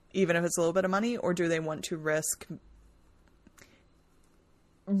 even if it's a little bit of money, or do they want to risk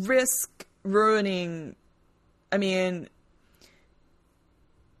ruining? I mean,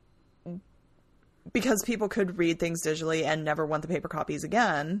 because people could read things digitally and never want the paper copies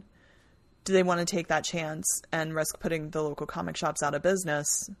again. Do they want to take that chance and risk putting the local comic shops out of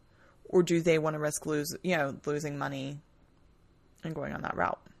business, or do they want to risk losing money and going on that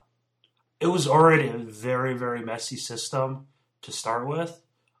route? It was already a very, very messy system to start with,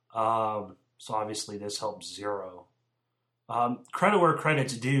 so obviously this helps zero. Credit where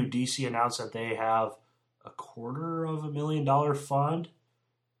credit's due. DC announced that they have $250,000 fund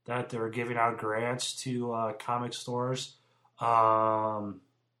that they're giving out grants to comic stores.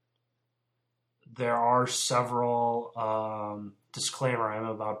 There are several, disclaimer, I'm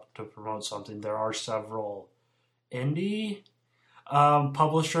about to promote something. There are several indie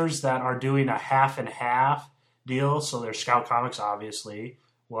publishers that are doing a half and half deal. So there's Scout Comics, obviously,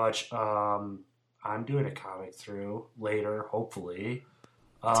 which I'm doing a comic through later, hopefully.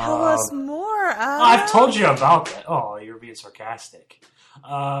 Tell us more. I've told you about that. Oh, you're being sarcastic.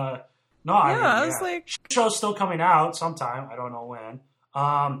 No, I was like, show's still coming out sometime. I don't know when.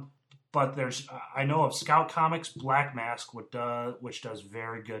 But I know of Scout Comics, Black Mask, which does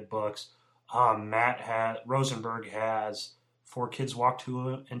very good books. Rosenberg has Four Kids Walk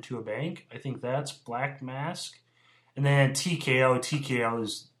into a Bank. I think that's Black Mask. And then TKO. TKO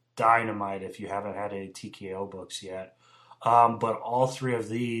is dynamite if you haven't had any TKO books yet. But all three of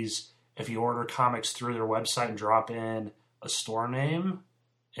these, if you order comics through their website and drop in a store name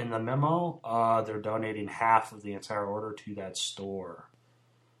in the memo, they're donating half of the entire order to that store.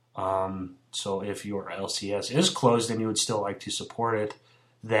 So if your LCS is closed and you would still like to support it,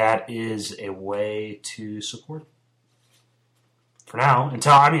 that is a way to support it. For now,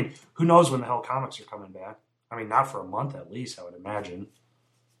 who knows when the hell comics are coming back? I mean, not for a month at least, I would imagine.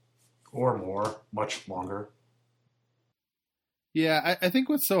 Or more, much longer. Yeah, I think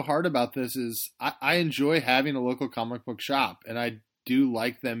what's so hard about this is I enjoy having a local comic book shop, and I do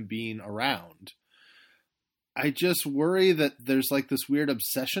like them being around. I just worry that there's like this weird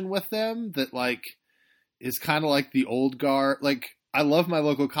obsession with them that like is kind of like the old guard. Like, I love my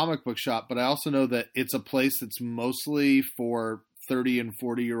local comic book shop, but I also know that it's a place that's mostly for 30 and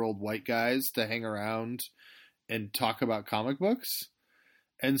 40-year-old white guys to hang around and talk about comic books.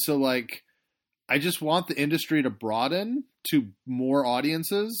 And so like, I just want the industry to broaden to more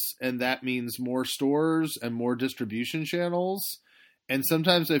audiences, and that means more stores and more distribution channels. And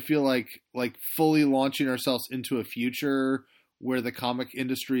sometimes I feel like fully launching ourselves into a future where the comic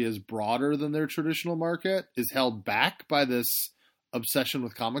industry is broader than their traditional market is held back by this obsession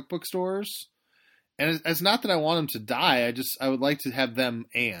with comic book stores. And it's not that I want them to die. I would like to have them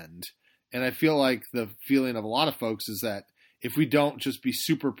and I feel like the feeling of a lot of folks is that if we don't just be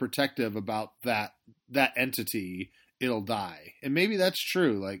super protective about that entity, it'll die. And maybe that's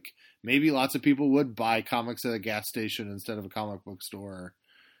true. Like, maybe lots of people would buy comics at a gas station instead of a comic book store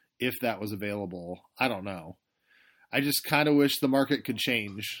if that was available. I don't know. I just kind of wish the market could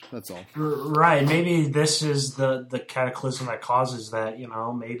change. That's all. Right. Maybe this is the cataclysm that causes that.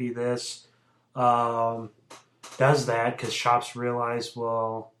 Maybe this does that because shops realize,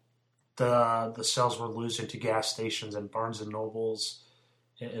 well, the sales we're losing to gas stations and Barnes and Nobles,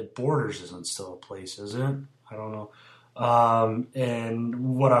 Borders isn't still a place, is it? I don't know.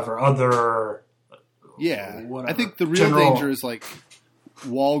 and whatever other. Yeah, Whatever. I think the real General- danger is like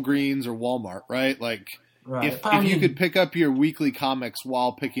Walgreens or Walmart, right? Like Right. if But I you mean- could pick up your weekly comics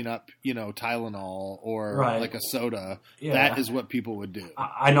while picking up, Tylenol or Right. like a soda, Yeah. that is what people would do.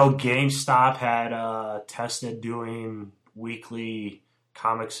 I know GameStop had tested doing weekly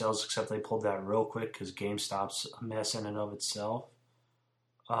comic sales, except they pulled that real quick because GameStop's a mess in and of itself.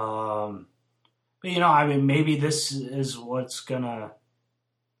 But I mean, maybe this is what's gonna.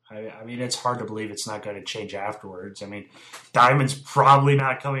 I mean, it's hard to believe it's not going to change afterwards. I mean, Diamond's probably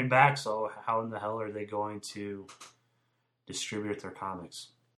not coming back, so how in the hell are they going to distribute their comics?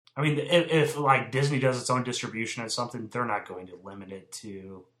 I mean, if like Disney does its own distribution of something, they're not going to limit it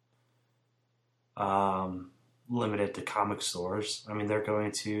to comic stores. I mean, they're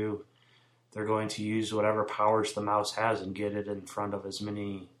going to use whatever powers the mouse has and get it in front of as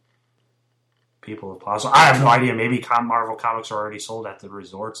many people as possible. I have no idea. Maybe Marvel comics are already sold at the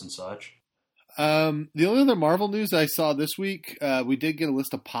resorts and such. The only other Marvel news I saw this week, we did get a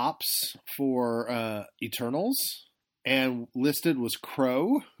list of pops for Eternals, and listed was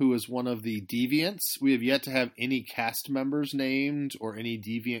Crow, who is one of the Deviants. We have yet to have any cast members named or any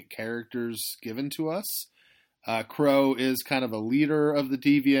Deviant characters given to us. Crow is kind of a leader of the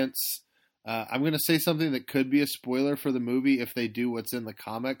Deviants. I'm going to say something that could be a spoiler for the movie if they do what's in the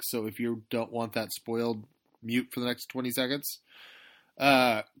comics. So if you don't want that spoiled, mute for the next 20 seconds.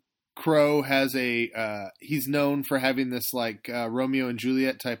 Crow has he's known for having this like Romeo and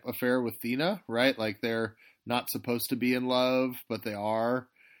Juliet type affair with Thena, right? Like they're not supposed to be in love, but they are.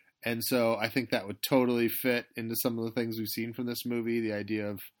 And so I think that would totally fit into some of the things we've seen from this movie. The idea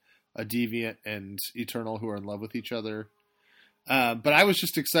of a Deviant and Eternal who are in love with each other. But I was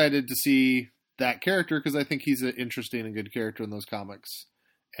just excited to see that character because I think he's an interesting and good character in those comics.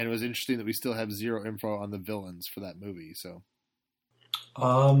 And it was interesting that we still have zero info on the villains for that movie. So,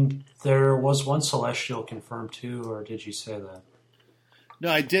 there was one Celestial confirmed too, or did you say that?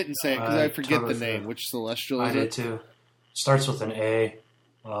 no, I didn't say it because I forget totally the name. forgot. Which Celestial I is did it? too. Starts with an A.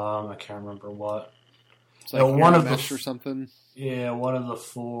 I can't remember what. It's like one of the Uramesh or something. Yeah, one of the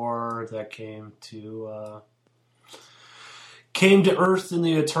four that came to Earth in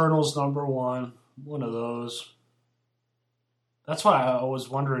the Eternals #1. One of those. That's why I was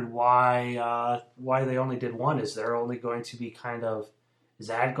wondering why they only did one. Is there only going to be is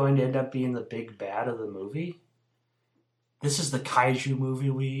that going to end up being the big bad of the movie? This is the kaiju movie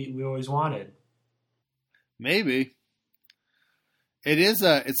we always wanted. Maybe.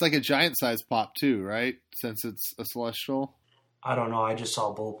 It's like a giant size pop too, right? Since it's a Celestial. I don't know. I just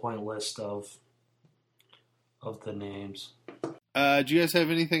saw a bullet point list of the names. Do you guys have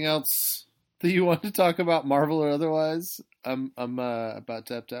anything else that you want to talk about, Marvel or otherwise? I'm about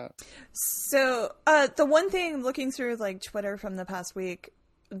tapped out. So, the one thing looking through like Twitter from the past week,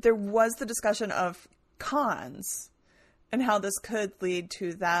 there was the discussion of cons and how this could lead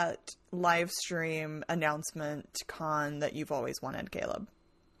to that live stream announcement con that you've always wanted, Caleb.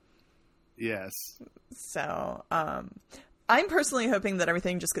 Yes. So, I'm personally hoping that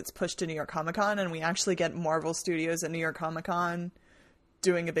everything just gets pushed to New York Comic Con and we actually get Marvel Studios at New York Comic Con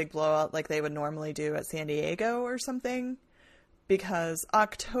doing a big blowout like they would normally do at San Diego or something. Because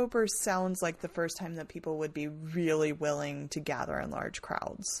October sounds like the first time that people would be really willing to gather in large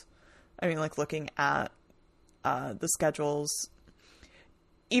crowds. I mean, like looking at the schedules,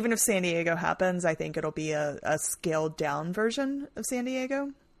 even if San Diego happens, I think it'll be a scaled down version of San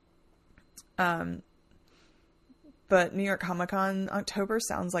Diego. But New York Comic Con, October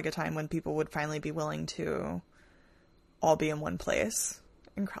sounds like a time when people would finally be willing to all be in one place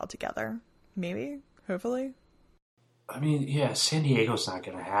and crowd together. Maybe, hopefully. I mean, yeah, San Diego's not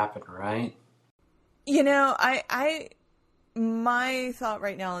going to happen, right? You know, my thought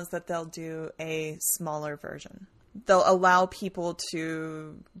right now is that they'll do a smaller version. They'll allow people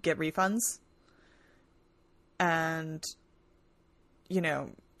to get refunds and,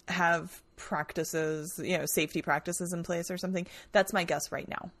 have practices, safety practices in place or something. That's my guess right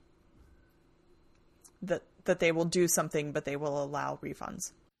now. That they will do something, but they will allow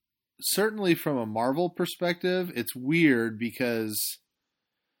refunds. Certainly from a Marvel perspective, it's weird because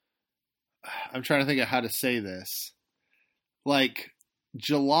I'm trying to think of how to say this. Like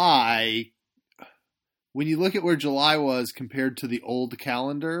July, when you look at where July was compared to the old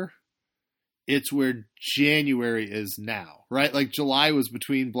calendar, it's where January is now, right? Like July was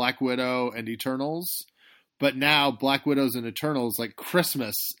between Black Widow and Eternals, but now Black Widows and Eternals, like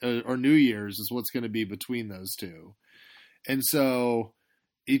Christmas or New Year's is what's going to be between those two. And so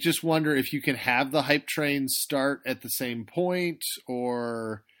you just wonder if you can have the hype train start at the same point,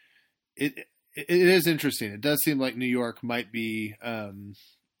 or it is interesting. It does seem like New York might be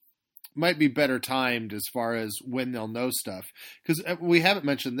better timed as far as when they'll know stuff. Because we haven't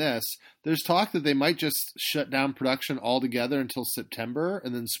mentioned this. There's talk that they might just shut down production altogether until September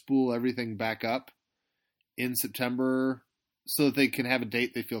and then spool everything back up in September so that they can have a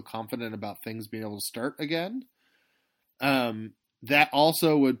date they feel confident about things being able to start again. That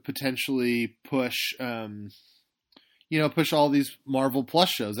also would potentially push all these Marvel Plus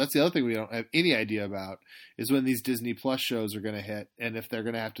shows. That's the other thing we don't have any idea about, is when these Disney Plus shows are going to hit and if they're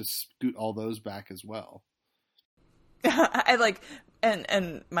going to have to scoot all those back as well. I like,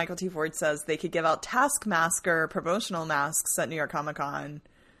 and Michael T. Ford says they could give out Taskmaster promotional masks at New York Comic Con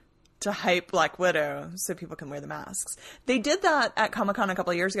to hype Black Widow so people can wear the masks. They did that at Comic Con a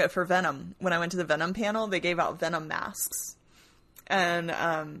couple of years ago for Venom. When I went to the Venom panel, they gave out Venom masks. And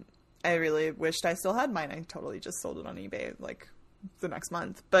I really wished I still had mine. I totally just sold it on eBay like the next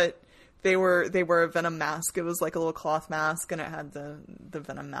month. But they were a Venom mask. It was like a little cloth mask and it had the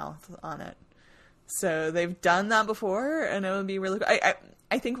Venom mouth on it. So they've done that before and it would be really cool.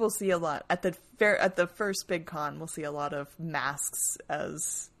 I think we'll see a lot at the first big con. We'll see a lot of masks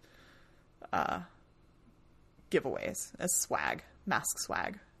as giveaways, as swag, mask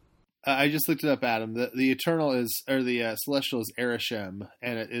swag. I just looked it up, Adam. The Eternal is, or the Celestial is Arishem,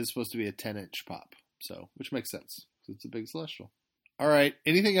 and it is supposed to be a 10-inch pop, so which makes sense because it's a big Celestial. All right.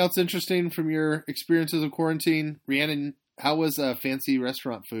 Anything else interesting from your experiences of quarantine, Rhiannon? How was fancy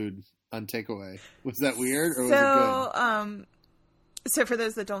restaurant food on takeaway? Was that weird or was it good? So for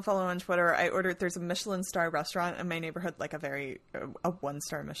those that don't follow on Twitter, I ordered. There's a Michelin star restaurant in my neighborhood, like a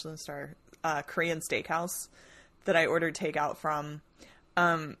 1-star Michelin star Korean steakhouse that I ordered takeout from.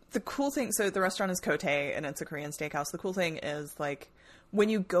 The cool thing, so the restaurant is Kote and it's a Korean steakhouse. The cool thing is like when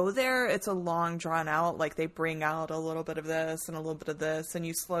you go there, it's a long drawn out, like they bring out a little bit of this and a little bit of this and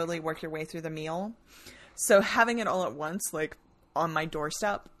you slowly work your way through the meal. So having it all at once, like on my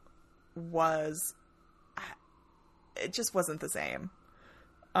doorstep it just wasn't the same.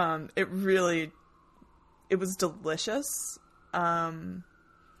 It was delicious.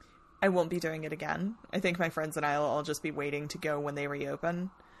 I won't be doing it again. I think my friends and I will all just be waiting to go when they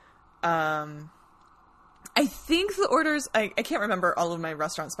reopen. I think the orders, I can't remember all of my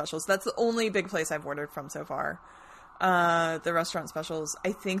restaurant specials. That's the only big place I've ordered from so far. The restaurant specials,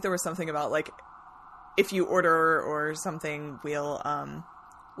 I think there was something about like, if you order or something, we'll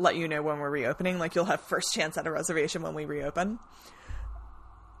let you know when we're reopening. Like you'll have first chance at a reservation when we reopen.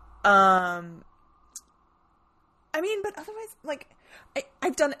 I mean, but otherwise, like,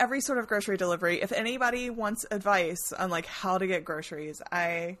 I've done every sort of grocery delivery. If anybody wants advice on, like, how to get groceries,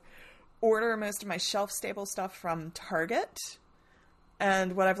 I order most of my shelf-stable stuff from Target.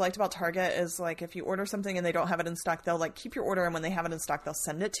 And what I've liked about Target is, like, if you order something and they don't have it in stock, they'll, like, keep your order, and when they have it in stock, they'll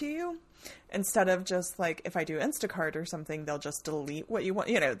send it to you. Instead of just, like, if I do Instacart or something, they'll just delete what you want.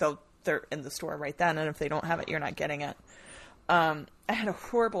 You know, they're in the store right then, and if they don't have it, you're not getting it. I had a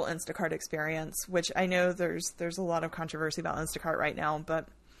horrible Instacart experience, which I know there's a lot of controversy about Instacart right now, but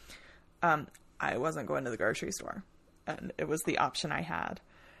I wasn't going to the grocery store, and it was the option I had.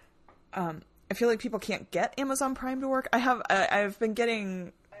 I feel like people can't get Amazon Prime to work. I've been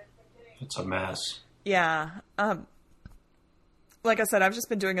getting... It's a mess. Yeah. Like I said, I've just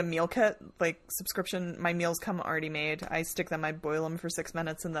been doing a meal kit, like subscription. My meals come already made. I stick them, I boil them for 6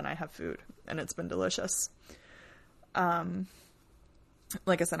 minutes, and then I have food, and it's been delicious.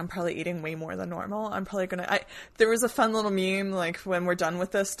 Like I said, I'm probably eating way more than normal. I'm probably there was a fun little meme, like when we're done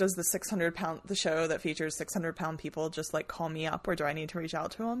with this, does the the show that features 600-pound people just like call me up, or do I need to reach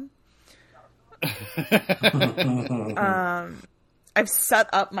out to them? I've set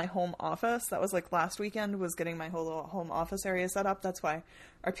up my home office. That was like last weekend, was getting my whole little home office area set up. That's why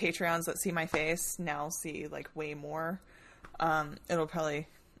our Patreons that see my face now see like way more.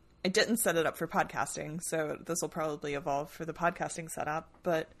 I didn't set it up for podcasting, so this will probably evolve for the podcasting setup,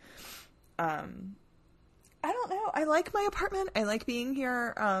 but I don't know. I like my apartment. I like being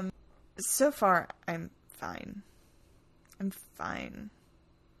here. So far, I'm fine. And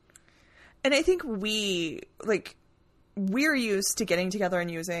I think we're used to getting together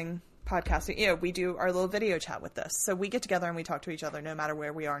and using podcasting. You know, we do our little video chat with this. So we get together and we talk to each other no matter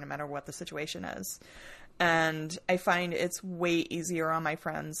where we are, no matter what the situation is. And I find it's way easier on my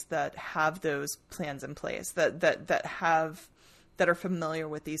friends that have those plans in place, that are familiar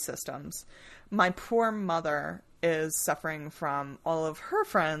with these systems. My poor mother is suffering from all of her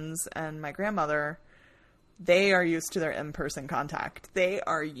friends, and my grandmother, they are used to their in-person contact. They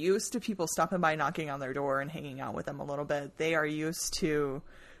are used to people stopping by, knocking on their door, and hanging out with them a little bit. They are used to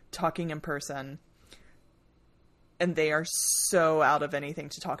talking in person. and they are so out of anything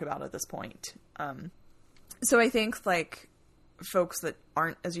to talk about at this point. So I think like folks that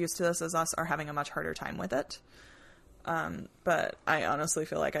aren't as used to this as us are having a much harder time with it. But I honestly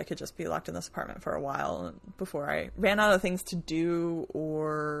feel like I could just be locked in this apartment for a while before I ran out of things to do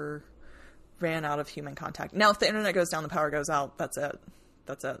or ran out of human contact. Now, if the internet goes down, the power goes out, that's it.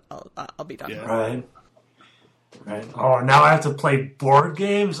 I'll be done. Yeah. Right. Oh, now I have to play board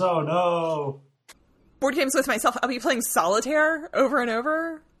games? Oh, no. Board games with myself. I'll be playing solitaire over and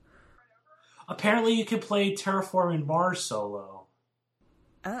over. Apparently you can play Terraforming Mars solo.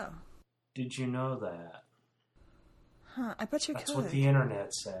 Oh. Did you know that? Huh, I bet you could. That's what the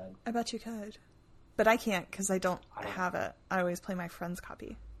internet said. I bet you could. But I can't because I don't have it. I always play my friend's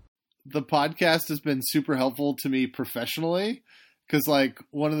copy. The podcast has been super helpful to me professionally because, like,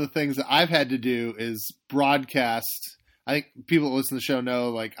 one of the things that I've had to do is broadcast. I think people that listen to the show know,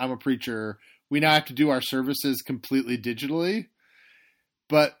 like, I'm a preacher. We now have to do our services completely digitally.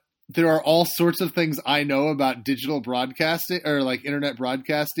 But there are all sorts of things I know about digital broadcasting or, like, internet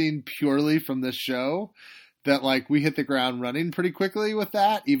broadcasting purely from this show that, like, we hit the ground running pretty quickly with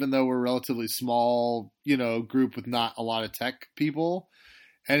that, even though we're a relatively small, group with not a lot of tech people.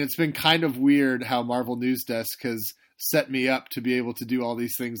 And it's been kind of weird how Marvel News Desk has set me up to be able to do all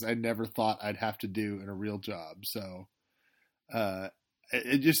these things I never thought I'd have to do in a real job. So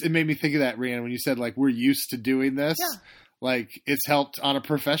it made me think of that, Rhiannon, when you said, like, we're used to doing this. Yeah. Like, it's helped on a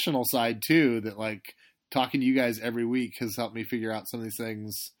professional side, too, that, like, talking to you guys every week has helped me figure out some of these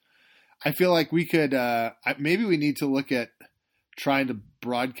things. I feel like we could maybe we need to look at trying to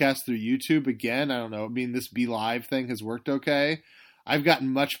broadcast through YouTube again. I don't know. I mean, this Be Live thing has worked okay. I've gotten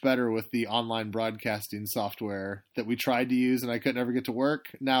much better with the online broadcasting software that we tried to use and I couldn't ever get to work.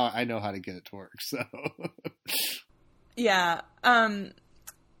 Now I know how to get it to work. So yeah.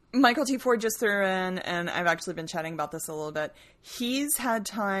 Michael T. Ford just threw in, and I've actually been chatting about this a little bit. He's had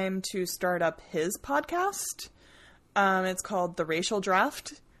time to start up his podcast. It's called The Racial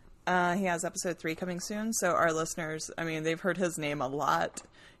Draft. He has episode 3 coming soon. So our listeners, I mean, they've heard his name a lot.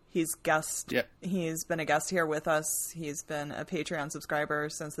 He's been a guest here with us. He's been a Patreon subscriber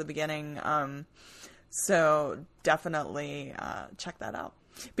since the beginning. So definitely, check that out.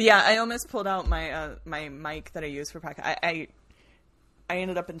 But yeah, I almost pulled out my mic that I use for podcast. I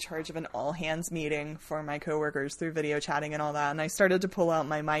ended up in charge of an all hands meeting for my coworkers through video chatting and all that. And I started to pull out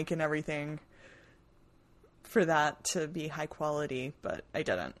my mic and everything for that to be high quality, but I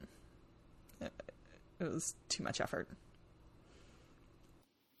didn't. It was too much effort.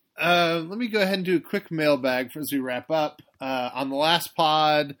 Let me go ahead and do a quick mailbag as we wrap up. On the last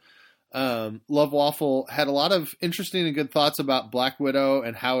pod, Love Waffle had a lot of interesting and good thoughts about Black Widow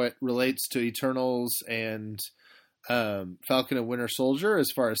and how it relates to Eternals and Falcon and Winter Soldier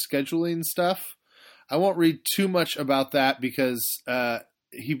as far as scheduling stuff. I won't read too much about that because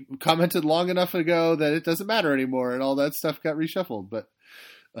he commented long enough ago that it doesn't matter anymore and all that stuff got reshuffled. But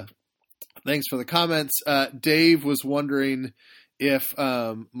thanks for the comments. Dave was wondering if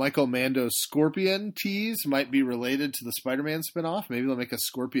Michael Mando's Scorpion tease might be related to the Spider-Man spinoff. Maybe they'll make a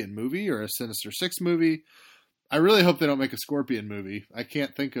Scorpion movie or a Sinister Six movie. I really hope they don't make a Scorpion movie. I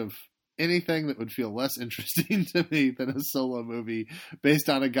can't think of anything that would feel less interesting to me than a solo movie based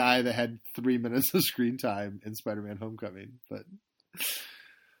on a guy that had 3 minutes of screen time in Spider-Man Homecoming. But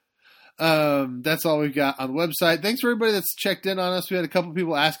that's all we've got on the website. Thanks for everybody that's checked in on us. We had a couple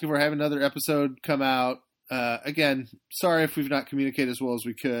people asking if we're having another episode come out. Again, sorry if we've not communicated as well as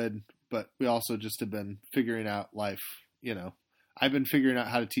we could, but we also just have been figuring out life. I've been figuring out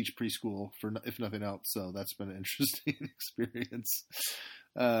how to teach preschool if nothing else. So that's been an interesting experience.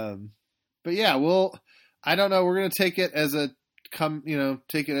 But yeah, I don't know. We're going to take it as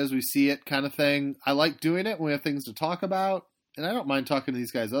take it as we see it kind of thing. I like doing it when we have things to talk about, and I don't mind talking to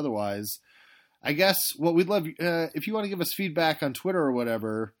these guys otherwise. I guess what we'd love, if you want to give us feedback on Twitter or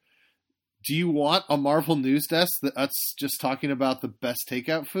whatever, do you want a Marvel News Desk that's just talking about the best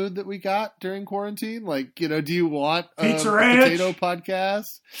takeout food that we got during quarantine? Like, do you want a potato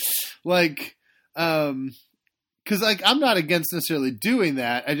podcast? Like, because like I'm not against necessarily doing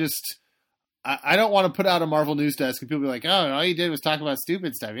that. I don't want to put out a Marvel News Desk and people be like, oh, all you did was talk about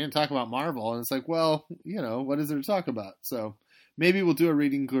stupid stuff. You didn't talk about Marvel. And it's like, well, what is there to talk about? So maybe we'll do a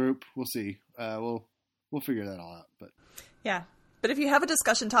reading group. We'll see. We'll figure that all out. But yeah. But if you have a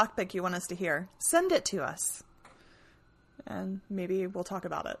discussion topic you want us to hear, send it to us. And maybe we'll talk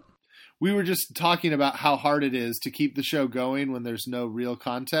about it. We were just talking about how hard it is to keep the show going when there's no real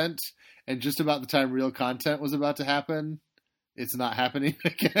content. And just about the time real content was about to happen, it's not happening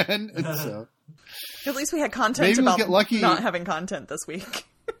again. And so at least we had content about get lucky. Not having content this week.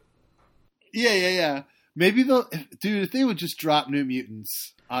 Yeah. Maybe they'll, dude, if they would just drop New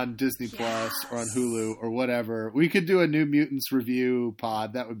Mutants on Disney Plus or on Hulu or whatever, we could do a New Mutants review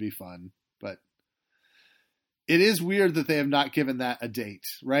pod. That would be fun. But it is weird that they have not given that a date,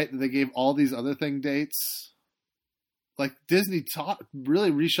 right? That they gave all these other thing dates. Like Disney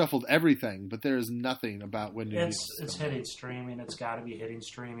really reshuffled everything, but there is nothing about when New Mutants. It's hitting streaming. It's got to be hitting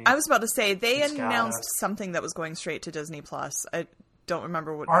streaming. I was about to say they announced something that was going straight to Disney Plus. I don't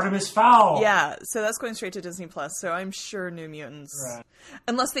remember what. Artemis Fowl. Yeah, so that's going straight to Disney Plus. So I'm sure New Mutants, right.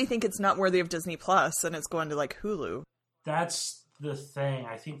 Unless they think it's not worthy of Disney Plus and it's going to like Hulu. That's the thing.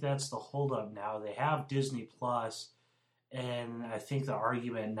 I think that's the holdup now. They have Disney Plus, and I think the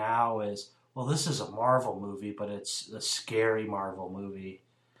argument now is, well, this is a Marvel movie, but it's a scary Marvel movie,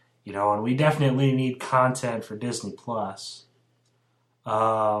 and we definitely need content for Disney Plus.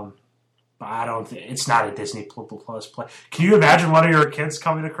 But I don't think it's not a Disney Plus play. Can you imagine one of your kids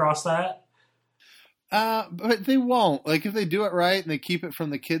coming across that? But they won't. Like if they do it right and they keep it from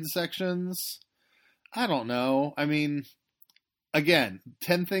the kids sections, I don't know. I mean, again,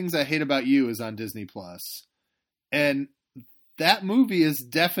 10 Things I Hate About You is on Disney Plus, and that movie is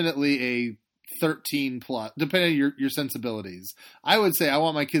definitely a 13 plus, depending on your sensibilities. I would say I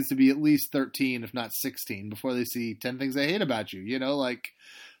want my kids to be at least 13, if not 16, before they see 10 Things I Hate About You. Like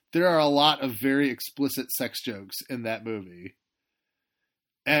there are a lot of very explicit sex jokes in that movie.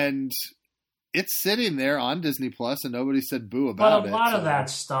 And it's sitting there on Disney Plus and nobody said boo about it. But a lot of that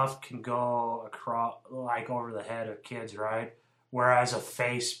stuff can go across, like over the head of kids, right? Whereas a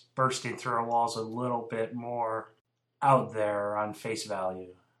face bursting through a wall is a little bit more out there on face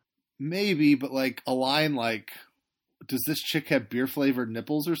value. Maybe, but like a line like, does this chick have beer flavored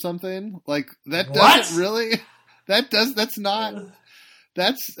nipples or something? Like that doesn't really, that's not,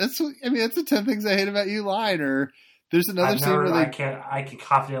 that's, I mean, that's the 10 Things I Hate About You line. Or there's another scene where I can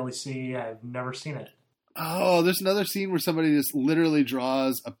confidently see, I've never seen it. Oh, there's another scene where somebody just literally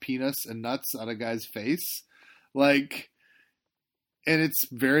draws a penis and nuts on a guy's face. Like, and it's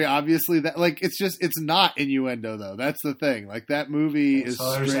very obviously that, like, it's not innuendo though. That's the thing. Like that movie is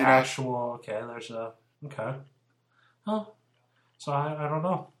so there's straight actual, okay. Huh. So I don't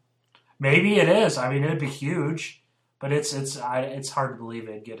know. Maybe it is. I mean, it'd be huge, but it's hard to believe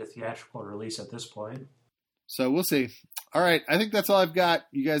it'd get a theatrical release at this point. So we'll see. All right. I think that's all I've got.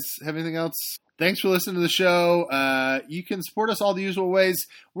 You guys have anything else? Thanks for listening to the show. You can support us all the usual ways.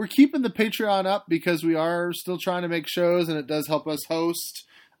 We're keeping the Patreon up because we are still trying to make shows, and it does help us host.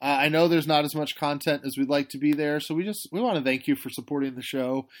 I know there's not as much content as we'd like to be there, so we want to thank you for supporting the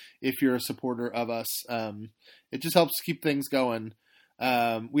show if you're a supporter of us. It just helps keep things going.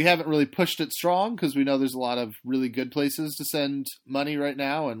 We haven't really pushed it strong because we know there's a lot of really good places to send money right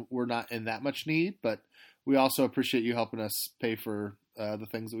now, and we're not in that much need, but we also appreciate you helping us pay for the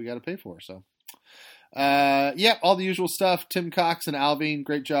things that we got to pay for, so... all the usual stuff. Tim Cox and Alvin,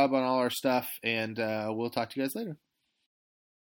 great job on all our stuff, and we'll talk to you guys later.